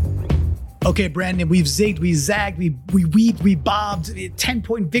 Okay, Brandon, we've zigged, we zagged, we weaved, we bobbed.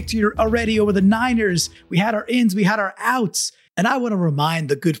 10-point victory already over the Niners. We had our ins, we had our outs. And I want to remind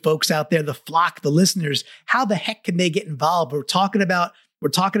the good folks out there, the flock, the listeners, how the heck can they get involved? We're talking about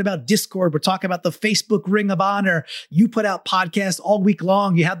Discord. We're talking about the Facebook Ring of Honor. You put out podcasts all week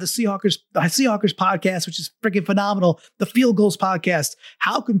long. You have the Seahawkers podcast, which is freaking phenomenal. The Field Goals podcast.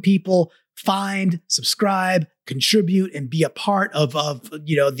 How can people find, subscribe, contribute, and be a part of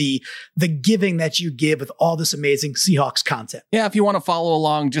the giving that you give with all this amazing Seahawks content? Yeah, if you want to follow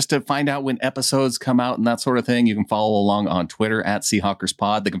along just to find out when episodes come out and that sort of thing, you can follow along on Twitter at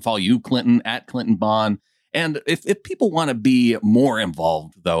SeahawkersPod. They can follow you, Clinton, at Clinton Bond. And if people want to be more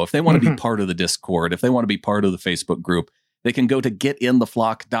involved, though, if they want to be part of the Discord, if they want to be part of the Facebook group, they can go to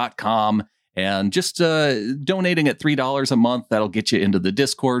getintheflock.com and just donating at $3 a month. That'll get you into the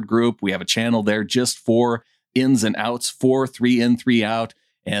Discord group. We have a channel there just for ins and outs, for 3 in, 3 out.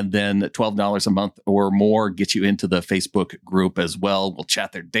 And then $12 a month or more gets you into the Facebook group as well. We'll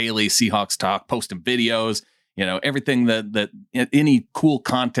chat there daily, Seahawks talk, posting videos, everything that any cool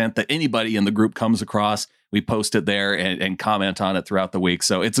content that anybody in the group comes across, we post it there and comment on it throughout the week.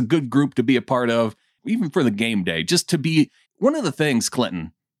 So it's a good group to be a part of, even for the game day. Just to be one of the things,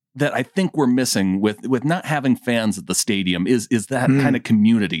 Clinton, that I think we're missing with not having fans at the stadium is that kind of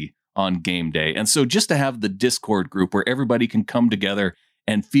community on game day. And so just to have the Discord group where everybody can come together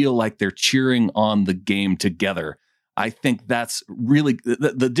and feel like they're cheering on the game together, I think that's really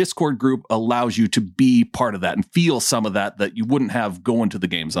the Discord group allows you to be part of that and feel some of that you wouldn't have going to the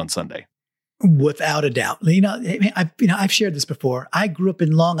games on Sunday. Without a doubt. I've shared this before. I grew up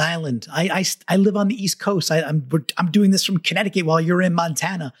in Long Island. I live on the East Coast. I'm doing this from Connecticut while you're in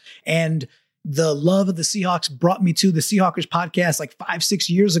Montana. And the love of the Seahawks brought me to the Seahawkers podcast like 5-6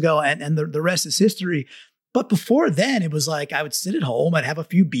 years ago, and the rest is history. But before then, it was like I would sit at home, I'd have a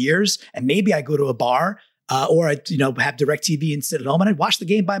few beers, and maybe I'd go to a bar, or I'd have DirecTV and sit at home, and I'd watch the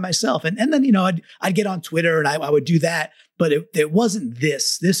game by myself. And then I'd get on Twitter and I would do that. But it wasn't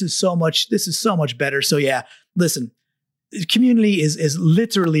this. This is so much better. So yeah, listen, community is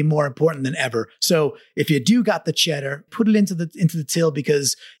literally more important than ever. So if you do got the cheddar, put it into the till,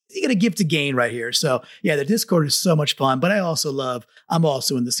 because you got a gift to gain right here. So yeah, the Discord is so much fun. But I'm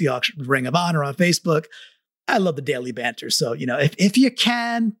also in the Seahawks Ring of Honor on Facebook. I love the daily banter. So, if you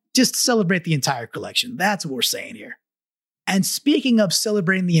can, just celebrate the entire collection. That's what we're saying here. And speaking of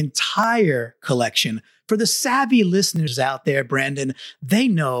celebrating the entire collection, for the savvy listeners out there, Brandon, they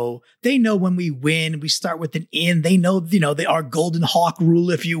know when we win, we start with an in. They know, our golden hawk rule,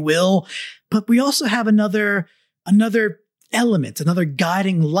 if you will. But we also have another element, another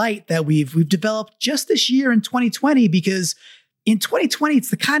guiding light that we've developed just this year in 2020, because in 2020, it's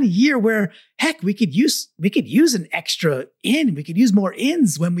the kind of year where, heck, we could use an extra in. We could use more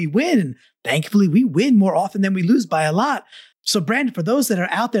ins when we win. And thankfully, we win more often than we lose by a lot. So, Brandon, for those that are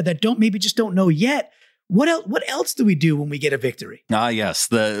out there that don't know yet, what else do we do when we get a victory? Ah, yes.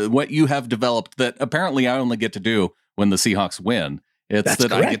 What you have developed that apparently I only get to do when the Seahawks win. That's that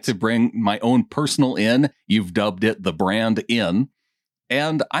correct. I get to bring my own personal in. You've dubbed it the brand in.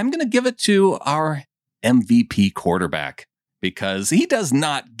 And I'm going to give it to our MVP quarterback, because he does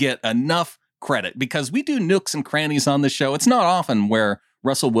not get enough credit, because we do nooks and crannies on the show. It's not often where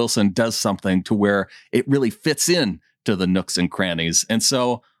Russell Wilson does something to where it really fits in to the nooks and crannies. And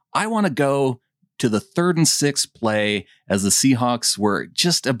so I want to go to the 3rd and 6 play as the Seahawks were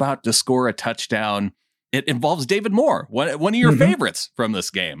just about to score a touchdown. It involves David Moore, one of your favorites from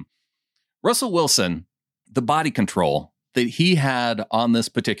this game. Russell Wilson, the body control that he had on this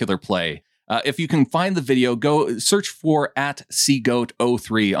particular play. If you can find the video, go search for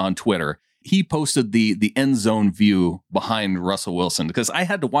 @SeaGoat03 on Twitter. He posted the end zone view behind Russell Wilson, because I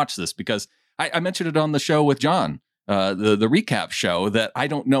had to watch this because I mentioned it on the show with John, the recap show, that I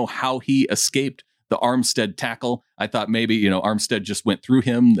don't know how he escaped the Armstead tackle. I thought maybe, Armstead just went through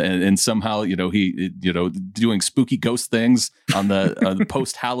him and somehow, he, doing spooky ghost things on the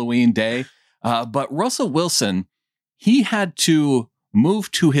post-Halloween day. But Russell Wilson, he had to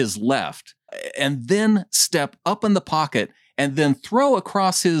move to his left and then step up in the pocket and then throw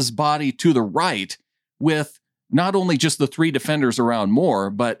across his body to the right with not only just the 3 defenders around Moore,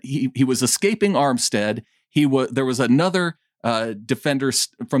 but he was escaping Armstead. There was another defender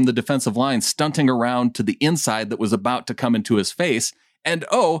from the defensive line stunting around to the inside that was about to come into his face. And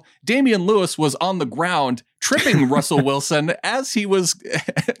Damian Lewis was on the ground tripping Russell Wilson as he was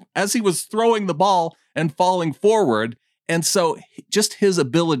throwing the ball and falling forward. And so just his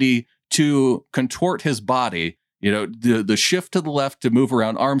ability to contort his body, the shift to the left to move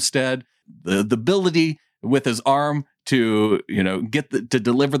around Armstead, the ability with his arm to, to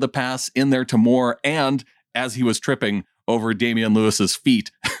deliver the pass in there to Moore, and as he was tripping over Damian Lewis's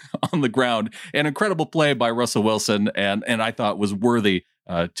feet on the ground. An incredible play by Russell Wilson, and I thought was worthy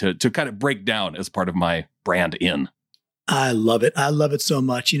to kind of break down as part of my brand in. I love it. I love it so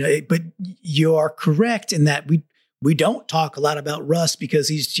much. But you are correct in that we don't talk a lot about Russ, because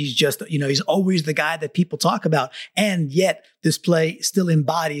he's just, he's always the guy that people talk about. And yet this play still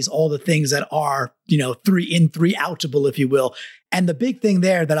embodies all the things that are, 3 in, 3 outable, if you will. And the big thing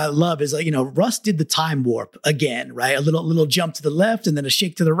there that I love is, Russ did the time warp again, right? A little jump to the left and then a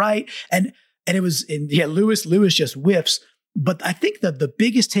shake to the right. And it was, Lewis just whiffs. But I think that the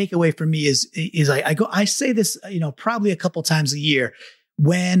biggest takeaway for me is I say this, probably a couple times a year.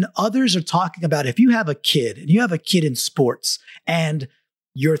 When others are talking about, if you have a kid and you have a kid in sports and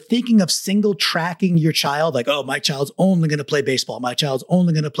you're thinking of single tracking your child, like, oh, my child's only going to play baseball, my child's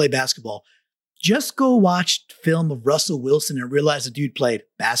only going to play basketball, just go watch film of Russell Wilson and realize the dude played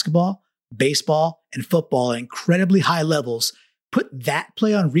basketball, baseball, and football at incredibly high levels. Put that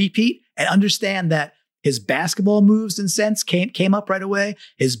play on repeat and understand that his basketball moves and sense came up right away.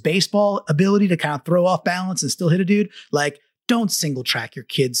 His baseball ability to kind of throw off balance and still hit a dude, don't single track your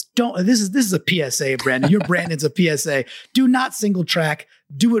kids. This is a PSA, Brandon. Your Brandon's a PSA. Do not single track.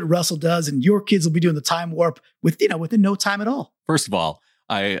 Do what Russell does, and your kids will be doing the time warp within no time at all. First of all,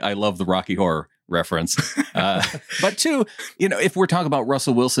 I love the Rocky Horror reference. But 2, if we're talking about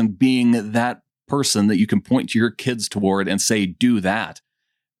Russell Wilson being that person that you can point to your kids toward and say, do that.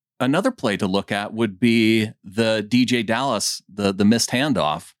 Another play to look at would be the DJ Dallas, the missed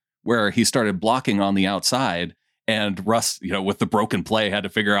handoff, where he started blocking on the outside. And Russ, with the broken play, had to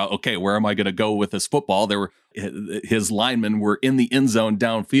figure out, okay, where am I going to go with this football? His linemen were in the end zone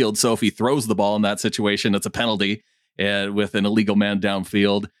downfield. So if he throws the ball in that situation, it's a penalty with an illegal man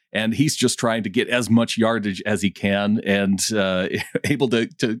downfield. And he's just trying to get as much yardage as he can and able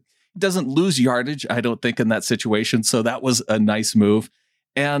to doesn't lose yardage, I don't think, in that situation. So that was a nice move.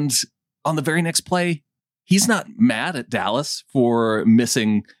 And on the very next play, he's not mad at Dallas for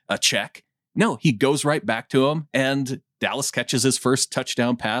missing a check. No, he goes right back to him, and Dallas catches his first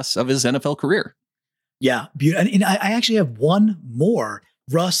touchdown pass of his NFL career. Yeah, and I actually have one more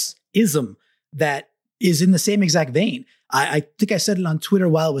Russ-ism that is in the same exact vein. I think I said it on Twitter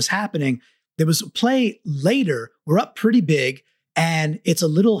while it was happening. There was a play later. We're up pretty big, and it's a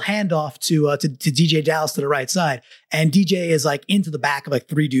little handoff to DJ Dallas to the right side, and DJ is like into the back of like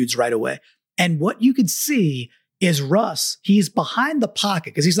three dudes right away. And what you could see is Russ, he's behind the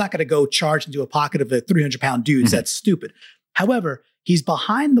pocket because he's not going to go charge into a pocket of the 300-pound dudes. Mm-hmm. That's stupid. However, he's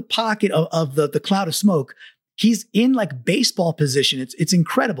behind the pocket of the cloud of smoke. He's in like baseball position. It's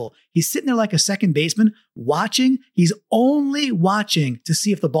incredible. He's sitting there like a second baseman watching. He's only watching to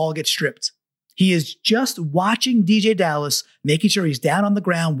see if the ball gets stripped. He is just watching DJ Dallas, making sure he's down on the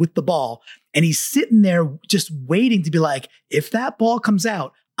ground with the ball. And he's sitting there just waiting to be like, if that ball comes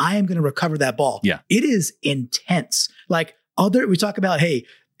out, I am going to recover that ball. Yeah. It is intense. Like we talk about, hey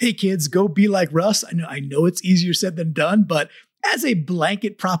kids, go be like Russ. I know it's easier said than done, but as a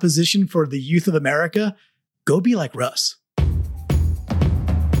blanket proposition for the youth of America, go be like Russ.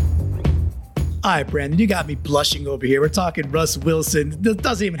 All right, Brandon, you got me blushing over here. We're talking Russ Wilson. This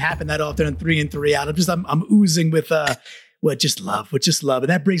doesn't even happen that often on 3 and 3 out. I'm oozing with just love. And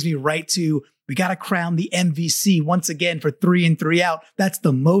that brings me right to, we got to crown the MVC once again for 3 and 3 out. That's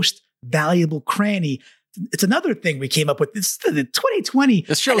the most valuable cranny. It's another thing we came up with. This the 2020.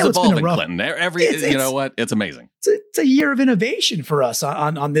 This show's evolving, Clinton. You know what? It's amazing. It's a year of innovation for us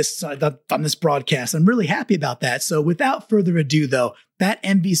on this broadcast. I'm really happy about that. So without further ado, though, that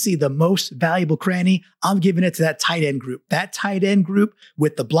MVC, the most valuable cranny, I'm giving it to that tight end group. That tight end group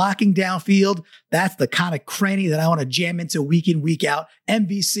with the blocking downfield, that's the kind of cranny that I want to jam into week in, week out.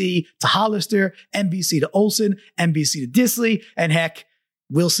 MVC to Hollister, MVC to Olsen, MVC to Dissly, and heck,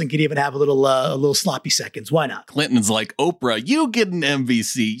 Wilson could even have a little sloppy seconds. Why not? Clinton's like, Oprah, you get an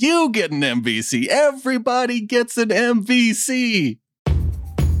MVC. You get an MVC. Everybody gets an MVC.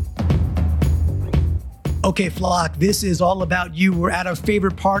 Okay, Flock, this is all about you. We're at our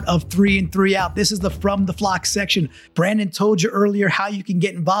favorite part of 3 and 3 out. This is the From the Flock section. Brandon told you earlier how you can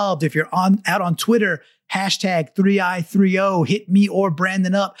get involved. If you're out on Twitter, hashtag 3i30, hit me or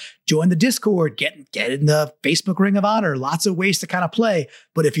Brandon up. Join the Discord, get in the Facebook Ring of Honor. Lots of ways to kind of play.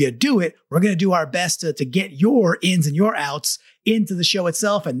 But if you do it, we're going to do our best to get your ins and your outs into the show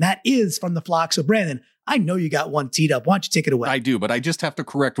itself. And that is From the Flock. So Brandon, I know you got one teed up. Why don't you take it away? I do, but I just have to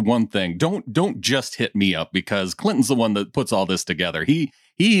correct one thing. Don't just hit me up, because Clinton's the one that puts all this together. He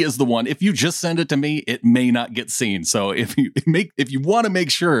is the one. If you just send it to me, it may not get seen. So if you want to make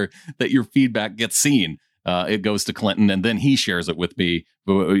sure that your feedback gets seen, it goes to Clinton, and then he shares it with me,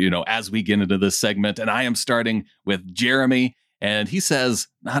 as we get into this segment. And I am starting with Jeremy, and he says,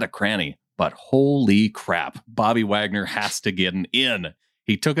 not a cranny, but holy crap, Bobby Wagner has to get an in.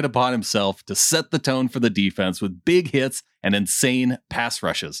 He took it upon himself to set the tone for the defense with big hits and insane pass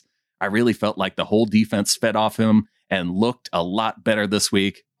rushes. I really felt like the whole defense fed off him and looked a lot better this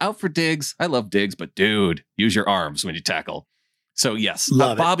week. Out for Diggs. I love Diggs, but dude, use your arms when you tackle. So yes,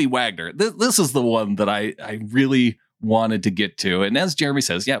 Bobby Wagner. This is the one that I really wanted to get to. And as Jeremy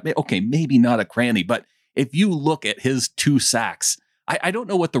says, yeah, okay, maybe not a cranny, but if you look at his 2 sacks, I don't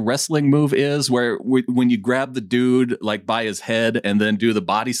know what the wrestling move is where when you grab the dude like by his head and then do the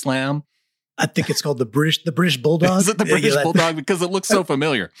body slam. I think it's called the British Bulldog. Is it the British Bulldog? Because it looks so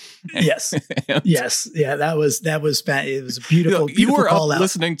familiar. Yes. Yes. Yeah. It was it was a beautiful. You were call up out.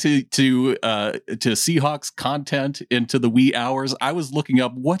 Listening to Seahawks content into the wee hours. I was looking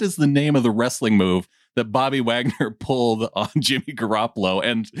up what is the name of the wrestling move that Bobby Wagner pulled on Jimmy Garoppolo.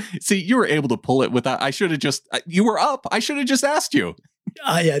 And see, you were able to pull it without, you were up. I should have just asked you.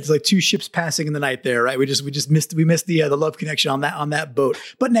 Yeah, it's like 2 ships passing in the night there, right? We missed the love connection on that boat.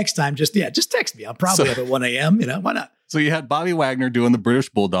 But next time, just text me. I'm probably up at 1 a.m. Why not? So you had Bobby Wagner doing the British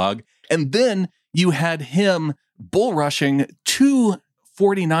Bulldog, and then you had him bull rushing 2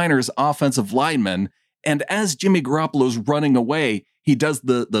 49ers offensive linemen. And as Jimmy Garoppolo's running away, he does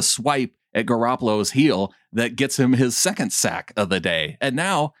the swipe at Garoppolo's heel that gets him his second sack of the day. And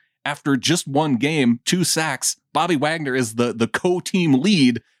now, after just one game, 2 sacks, Bobby Wagner is the co-team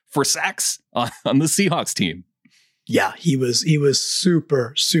lead for sacks on the Seahawks team. Yeah, he was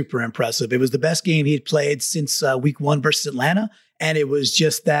super, super impressive. It was the best game he had played since week 1 versus Atlanta. And it was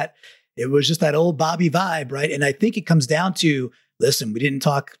just that old Bobby vibe, right? And I think it comes down to, listen, we didn't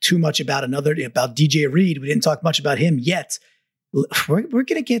talk too much about DJ Reed. We didn't talk much about him yet. We're going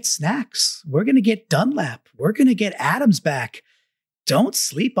to get Snacks. We're going to get Dunlap. We're going to get Adams back. Don't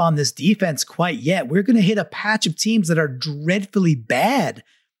sleep on this defense quite yet. We're going to hit a patch of teams that are dreadfully bad.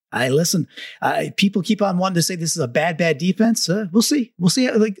 People keep on wanting to say this is a bad defense. We'll see.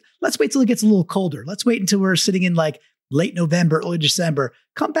 Let's wait till it gets a little colder. Let's wait until we're sitting in like late November, early December.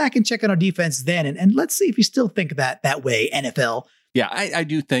 Come back and check on our defense then. And let's see if you still think that way, NFL. Yeah, I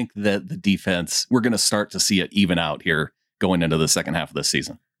do think that the defense, we're going to start to see it even out here going into the second half of the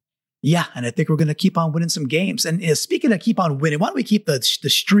season. Yeah, and I think we're going to keep on winning some games. And speaking of keep on winning, why don't we keep the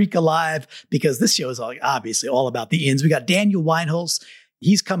streak alive? Because this show is obviously all about the ins. We got Daniel Weinholz.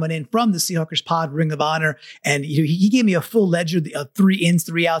 He's coming in from the Seahawkers Pod Ring of Honor, and he gave me a full ledger of 3 ins,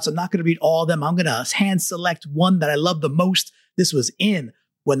 3 outs. I'm not going to read all of them. I'm going to hand select one that I love the most. This was in.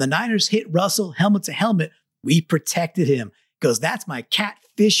 When the Niners hit Russell helmet to helmet, we protected him because that's my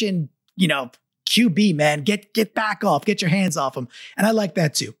catfishing, QB, man. Get back off, get your hands off him. And I like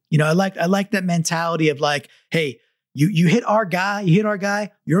that too. I like that mentality of like, hey, you hit our guy,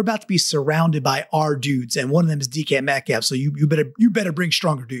 you're about to be surrounded by our dudes. And one of them is DK Metcalf. So you better bring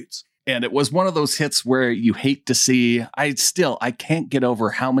stronger dudes. And it was one of those hits where you hate to see, I can't get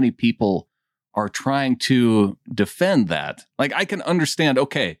over how many people are trying to defend that. Like, I can understand,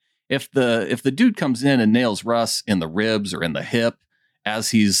 okay, if the dude comes in and nails Russ in the ribs or in the hip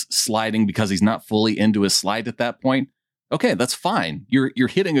as he's sliding because he's not fully into his slide at that point, okay, that's fine. You're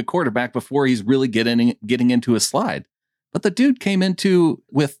hitting a quarterback before he's really getting into his slide. But the dude came into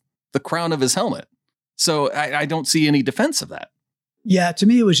with the crown of his helmet. So I don't see any defense of that. Yeah, to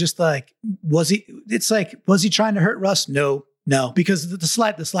me, it was just like, was he trying to hurt Russ? No, because the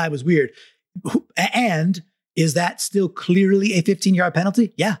slide was weird. And is that still clearly a 15-yard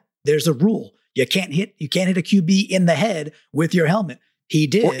penalty? Yeah, there's a rule. You can't hit a QB in the head with your helmet. He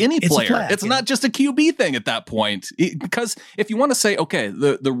did. Or any player. It's not just a QB thing at that point. Because if you want to say, okay,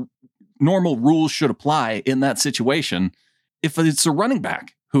 the normal rules should apply in that situation, if it's a running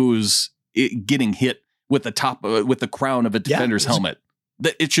back who's getting hit with the crown of a defender's helmet,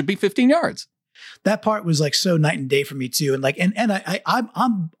 that it should be 15 yards. That part was like so night and day for me too. And like, and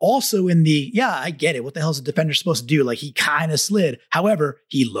I'm also in the, I get it. What the hell is a defender supposed to do? Like, he kind of slid. However,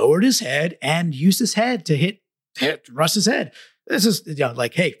 he lowered his head and used his head to hit Russ's head. This is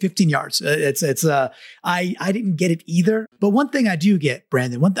like, hey, 15 yards. I didn't get it either. But one thing I do get,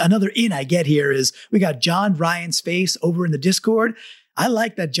 Brandon, another in I get here is we got John Ryan's face over in the Discord. I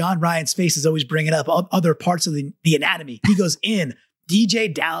like that John Ryan's face is always bringing up other parts of the anatomy. He goes in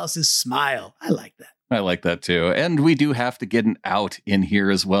DJ Dallas's smile. I like that. I like that too. And we do have to get an out in here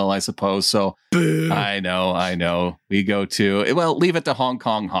as well, I suppose. So boo. I know. We go to, leave it to Hong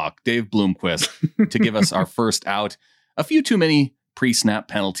Kong Hawk, Dave Bloomquist, to give us our first out. A few too many pre-snap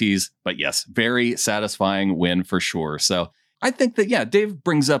penalties, but yes, very satisfying win for sure. So I think that, Dave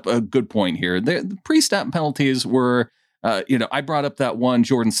brings up a good point here. The pre-snap penalties were, I brought up that one,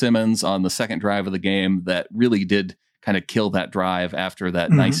 Jordan Simmons, on the second drive of the game that really did kind of kill that drive after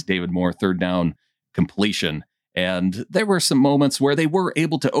that nice David Moore third down completion. And there were some moments where they were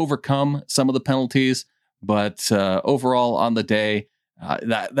able to overcome some of the penalties, but overall on the day,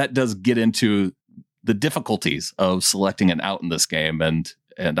 that does get into the difficulties of selecting an out in this game. And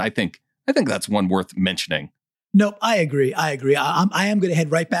I think that's one worth mentioning. Nope, I agree. I am going to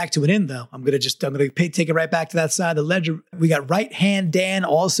head right back to an in, though. I'm going to take it right back to that side of the ledger. We got Right Hand Dan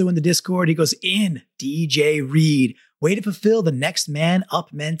also in the Discord. He goes, in DJ Reed, way to fulfill the next man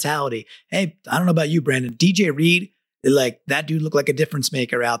up mentality. Hey, I don't know about you, Brandon. DJ Reed, like, that dude looked like a difference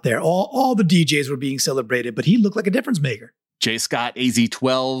maker out there. All the DJs were being celebrated, but he looked like a difference maker. J. Scott,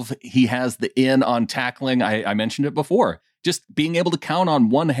 AZ12, he has the in on tackling. I mentioned it before. Just being able to count on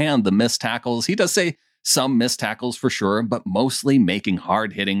one hand the missed tackles. He does say some missed tackles for sure, but mostly making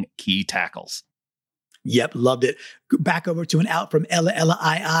hard-hitting key tackles. Yep, loved it. Back over to an out from Ella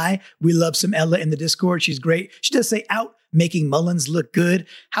II. We love some Ella in the Discord. She's great. She does say out, making Mullins look good.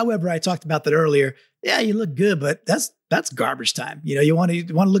 However, I talked about that earlier. Yeah, you look good, but that's garbage time. You want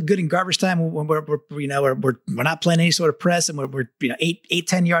to look good in garbage time when we're not playing any sort of press and we're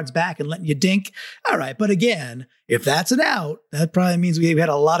 8-10 yards back and letting you dink. All right, but again, if that's an out, that probably means we've had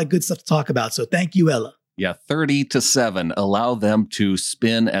a lot of good stuff to talk about. So thank you, Ella. Yeah, 30-7. Allow them to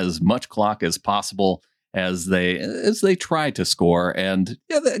spin as much clock as possible. as they tried to score. And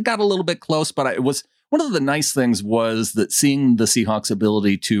yeah, they got a little bit close, but it was one of the nice things was that seeing the Seahawks'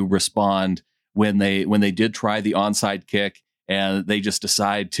 ability to respond when they did try the onside kick, and they just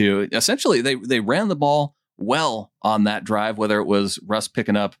decide to essentially they ran the ball well on that drive, whether it was Russ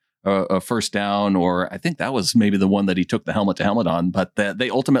picking up a first down, or I think that was maybe the one that he took the helmet to helmet on, but that they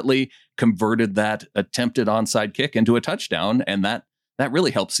ultimately converted that attempted onside kick into a touchdown, and that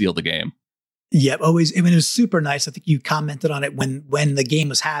really helped seal the game. Yeah, always. I mean, it was super nice. I think you commented on it when the game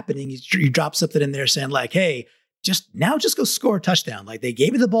was happening. You dropped something in there saying like, "Hey, just go score a touchdown." Like they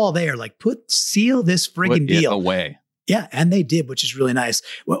gave you the ball there. Like seal this friggin' deal away. Yeah, and they did, which is really nice.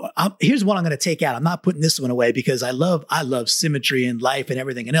 Well, here's one I'm going to take out. I'm not putting this one away because I love symmetry in life and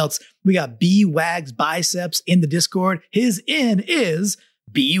everything else. We got B Wags Biceps in the Discord. His in is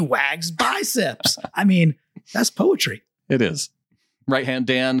B Wags Biceps. I mean, that's poetry. It is. Right Hand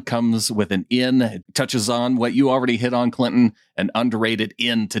Dan comes with an in. It touches on what you already hit on, Clinton, an underrated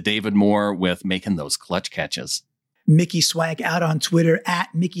in to David Moore with making those clutch catches. Mickey Swank out on Twitter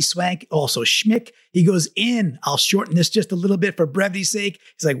at Mickey Swank, also Schmick. He goes in. I'll shorten this just a little bit for brevity's sake.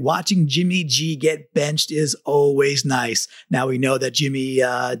 He's like, watching Jimmy G get benched is always nice. Now we know that Jimmy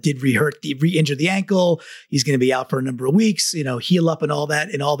did re-injure the ankle. He's going to be out for a number of weeks, heal up and all that.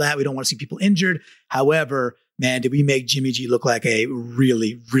 We don't want to see people injured. However, man, did we make Jimmy G look like a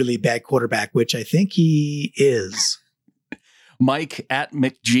really, really bad quarterback, which I think he is. Mike at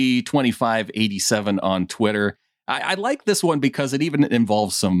McG2587 on Twitter. I like this one because it even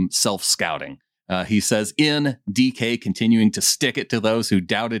involves some self-scouting. He says, in DK continuing to stick it to those who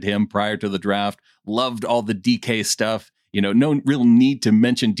doubted him prior to the draft, loved all the DK stuff. No real need to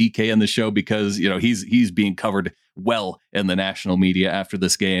mention DK in the show because, he's being covered well in the national media after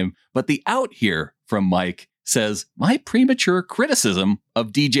this game. But the out here from Mike says, my premature criticism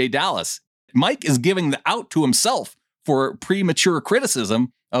of DJ Dallas. Mike is giving the out to himself for premature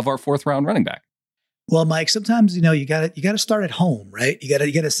criticism of our fourth round running back. Well, Mike, sometimes, you gotta start at home, right? You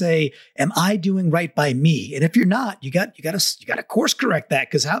gotta say, am I doing right by me? And if you're not, you gotta course correct that,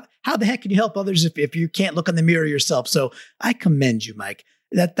 because how the heck can you help others if you can't look in the mirror yourself? So I commend you, Mike.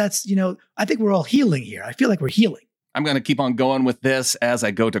 That's I think we're all healing here. I feel like we're healing. I'm going to keep on going with this as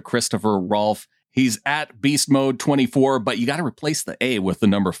I go to Christopher Rolfe. He's at Beast Mode 24, but you got to replace the A with the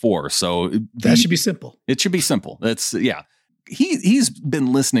number 4. So that should be simple. It should be simple. Yeah. He's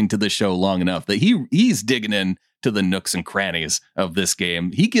been listening to this show long enough that he's digging in to the nooks and crannies of this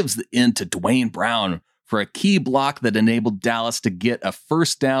game. He gives the in to Dwayne Brown for a key block that enabled Dallas to get a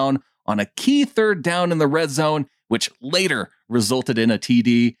first down on a key third down in the red zone, which later resulted in a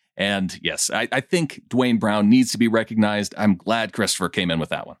TD. And yes, I think Dwayne Brown needs to be recognized. I'm glad Christopher came in with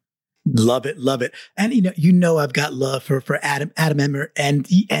that one. Love it. And I've got love for Adam Emmer and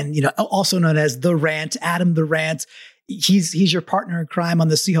also known as The Rant, Adam the Rant. He's your partner in crime on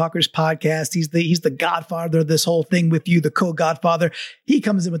the Seahawkers podcast. He's the godfather of this whole thing with you, the co-godfather. He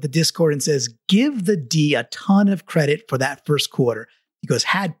comes in with the Discord and says, give the D a ton of credit for that first quarter. He goes,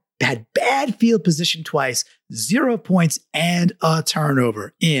 had bad field position twice, 0 points and a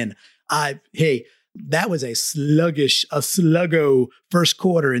turnover in. That was a sluggo first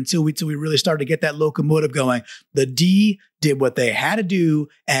quarter until we really started to get that locomotive going. The D did what they had to do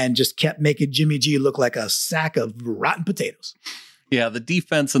and just kept making Jimmy G look like a sack of rotten potatoes. Yeah, the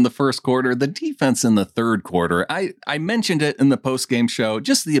defense in the first quarter, the defense in the third quarter. I mentioned it in the post-game show,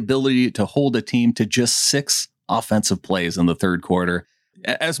 just the ability to hold a team to just 6 offensive plays in the third quarter.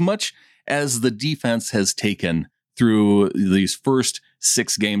 As much as the defense has taken through these first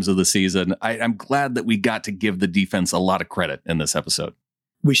 6 games of the season, I'm glad that we got to give the defense a lot of credit in this episode.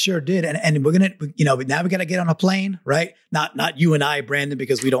 We sure did. And we're going to, now we got to get on a plane, right? Not you and I, Brandon,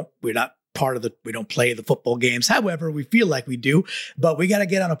 because we're not part of we don't play the football games. However, we feel like we do, but we got to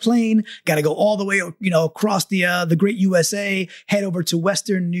get on a plane, got to go all the way, across the great USA, head over to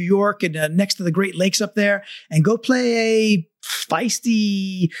Western New York and next to the Great Lakes up there and go play a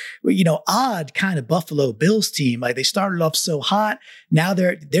feisty, odd kind of Buffalo Bills team. Like they started off so hot. Now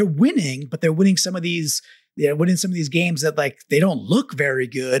they're winning, but they're winning some of these games that like they don't look very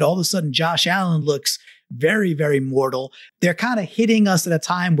good. All of a sudden, Josh Allen looks very, very mortal. They're kind of hitting us at a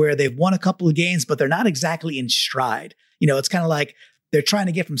time where they've won a couple of games, but they're not exactly in stride. It's kind of like they're trying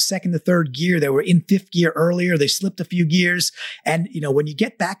to get from second to third gear. They were in fifth gear earlier. They slipped a few gears. And, when you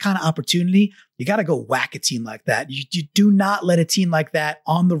get that kind of opportunity, you got to go whack a team like that. You do not let a team like that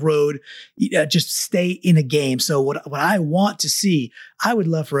on the road just stay in a game. So what I want to see, I would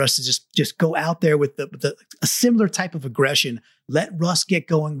love for us to just go out there with a similar type of aggression. Let Russ get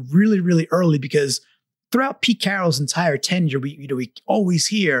going really, really early, because throughout Pete Carroll's entire tenure, we always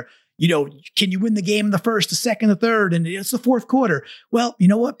hear, can you win the game in the first, the second, the third, and it's the fourth quarter? Well, you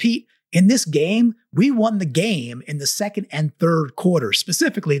know what, Pete? In this game, we won the game in the second and third quarter,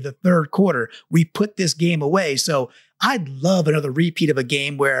 specifically the third quarter. We put this game away. So I'd love another repeat of a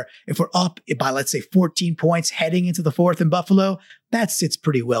game where if we're up by, let's say, 14 points heading into the fourth in Buffalo, that sits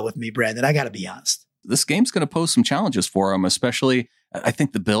pretty well with me, Brandon. I got to be honest. This game's going to pose some challenges for them, especially I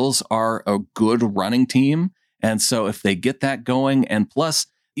think the Bills are a good running team. And so if they get that going, and plus,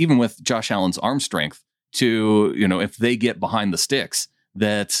 even with Josh Allen's arm strength if they get behind the sticks,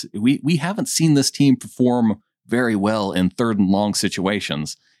 that we haven't seen this team perform very well in third and long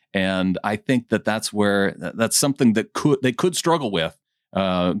situations. And I think that's something that they could struggle with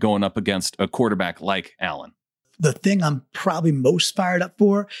going up against a quarterback like Allen. The thing I'm probably most fired up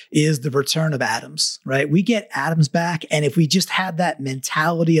for is the return of Adams, right? We get Adams back. And if we just had that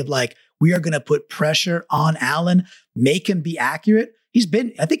mentality of like, we are going to put pressure on Allen, make him be accurate.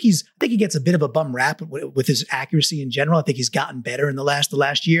 I think he gets a bit of a bum rap with his accuracy in general. I think he's gotten better in the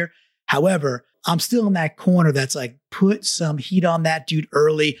last year. However, I'm still in that corner that's like, put some heat on that dude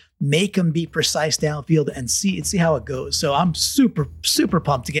early, make him be precise downfield and see how it goes. So I'm super, super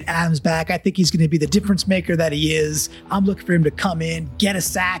pumped to get Adams back. I think he's going to be the difference maker that he is. I'm looking for him to come in, get a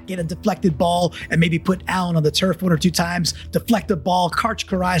sack, get a deflected ball, and maybe put Allen on the turf one or two times, deflect a ball, Karch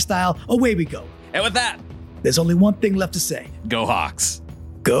Karai style. Away we go. And with that, there's only one thing left to say. Go Hawks.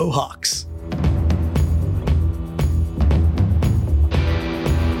 Go Hawks.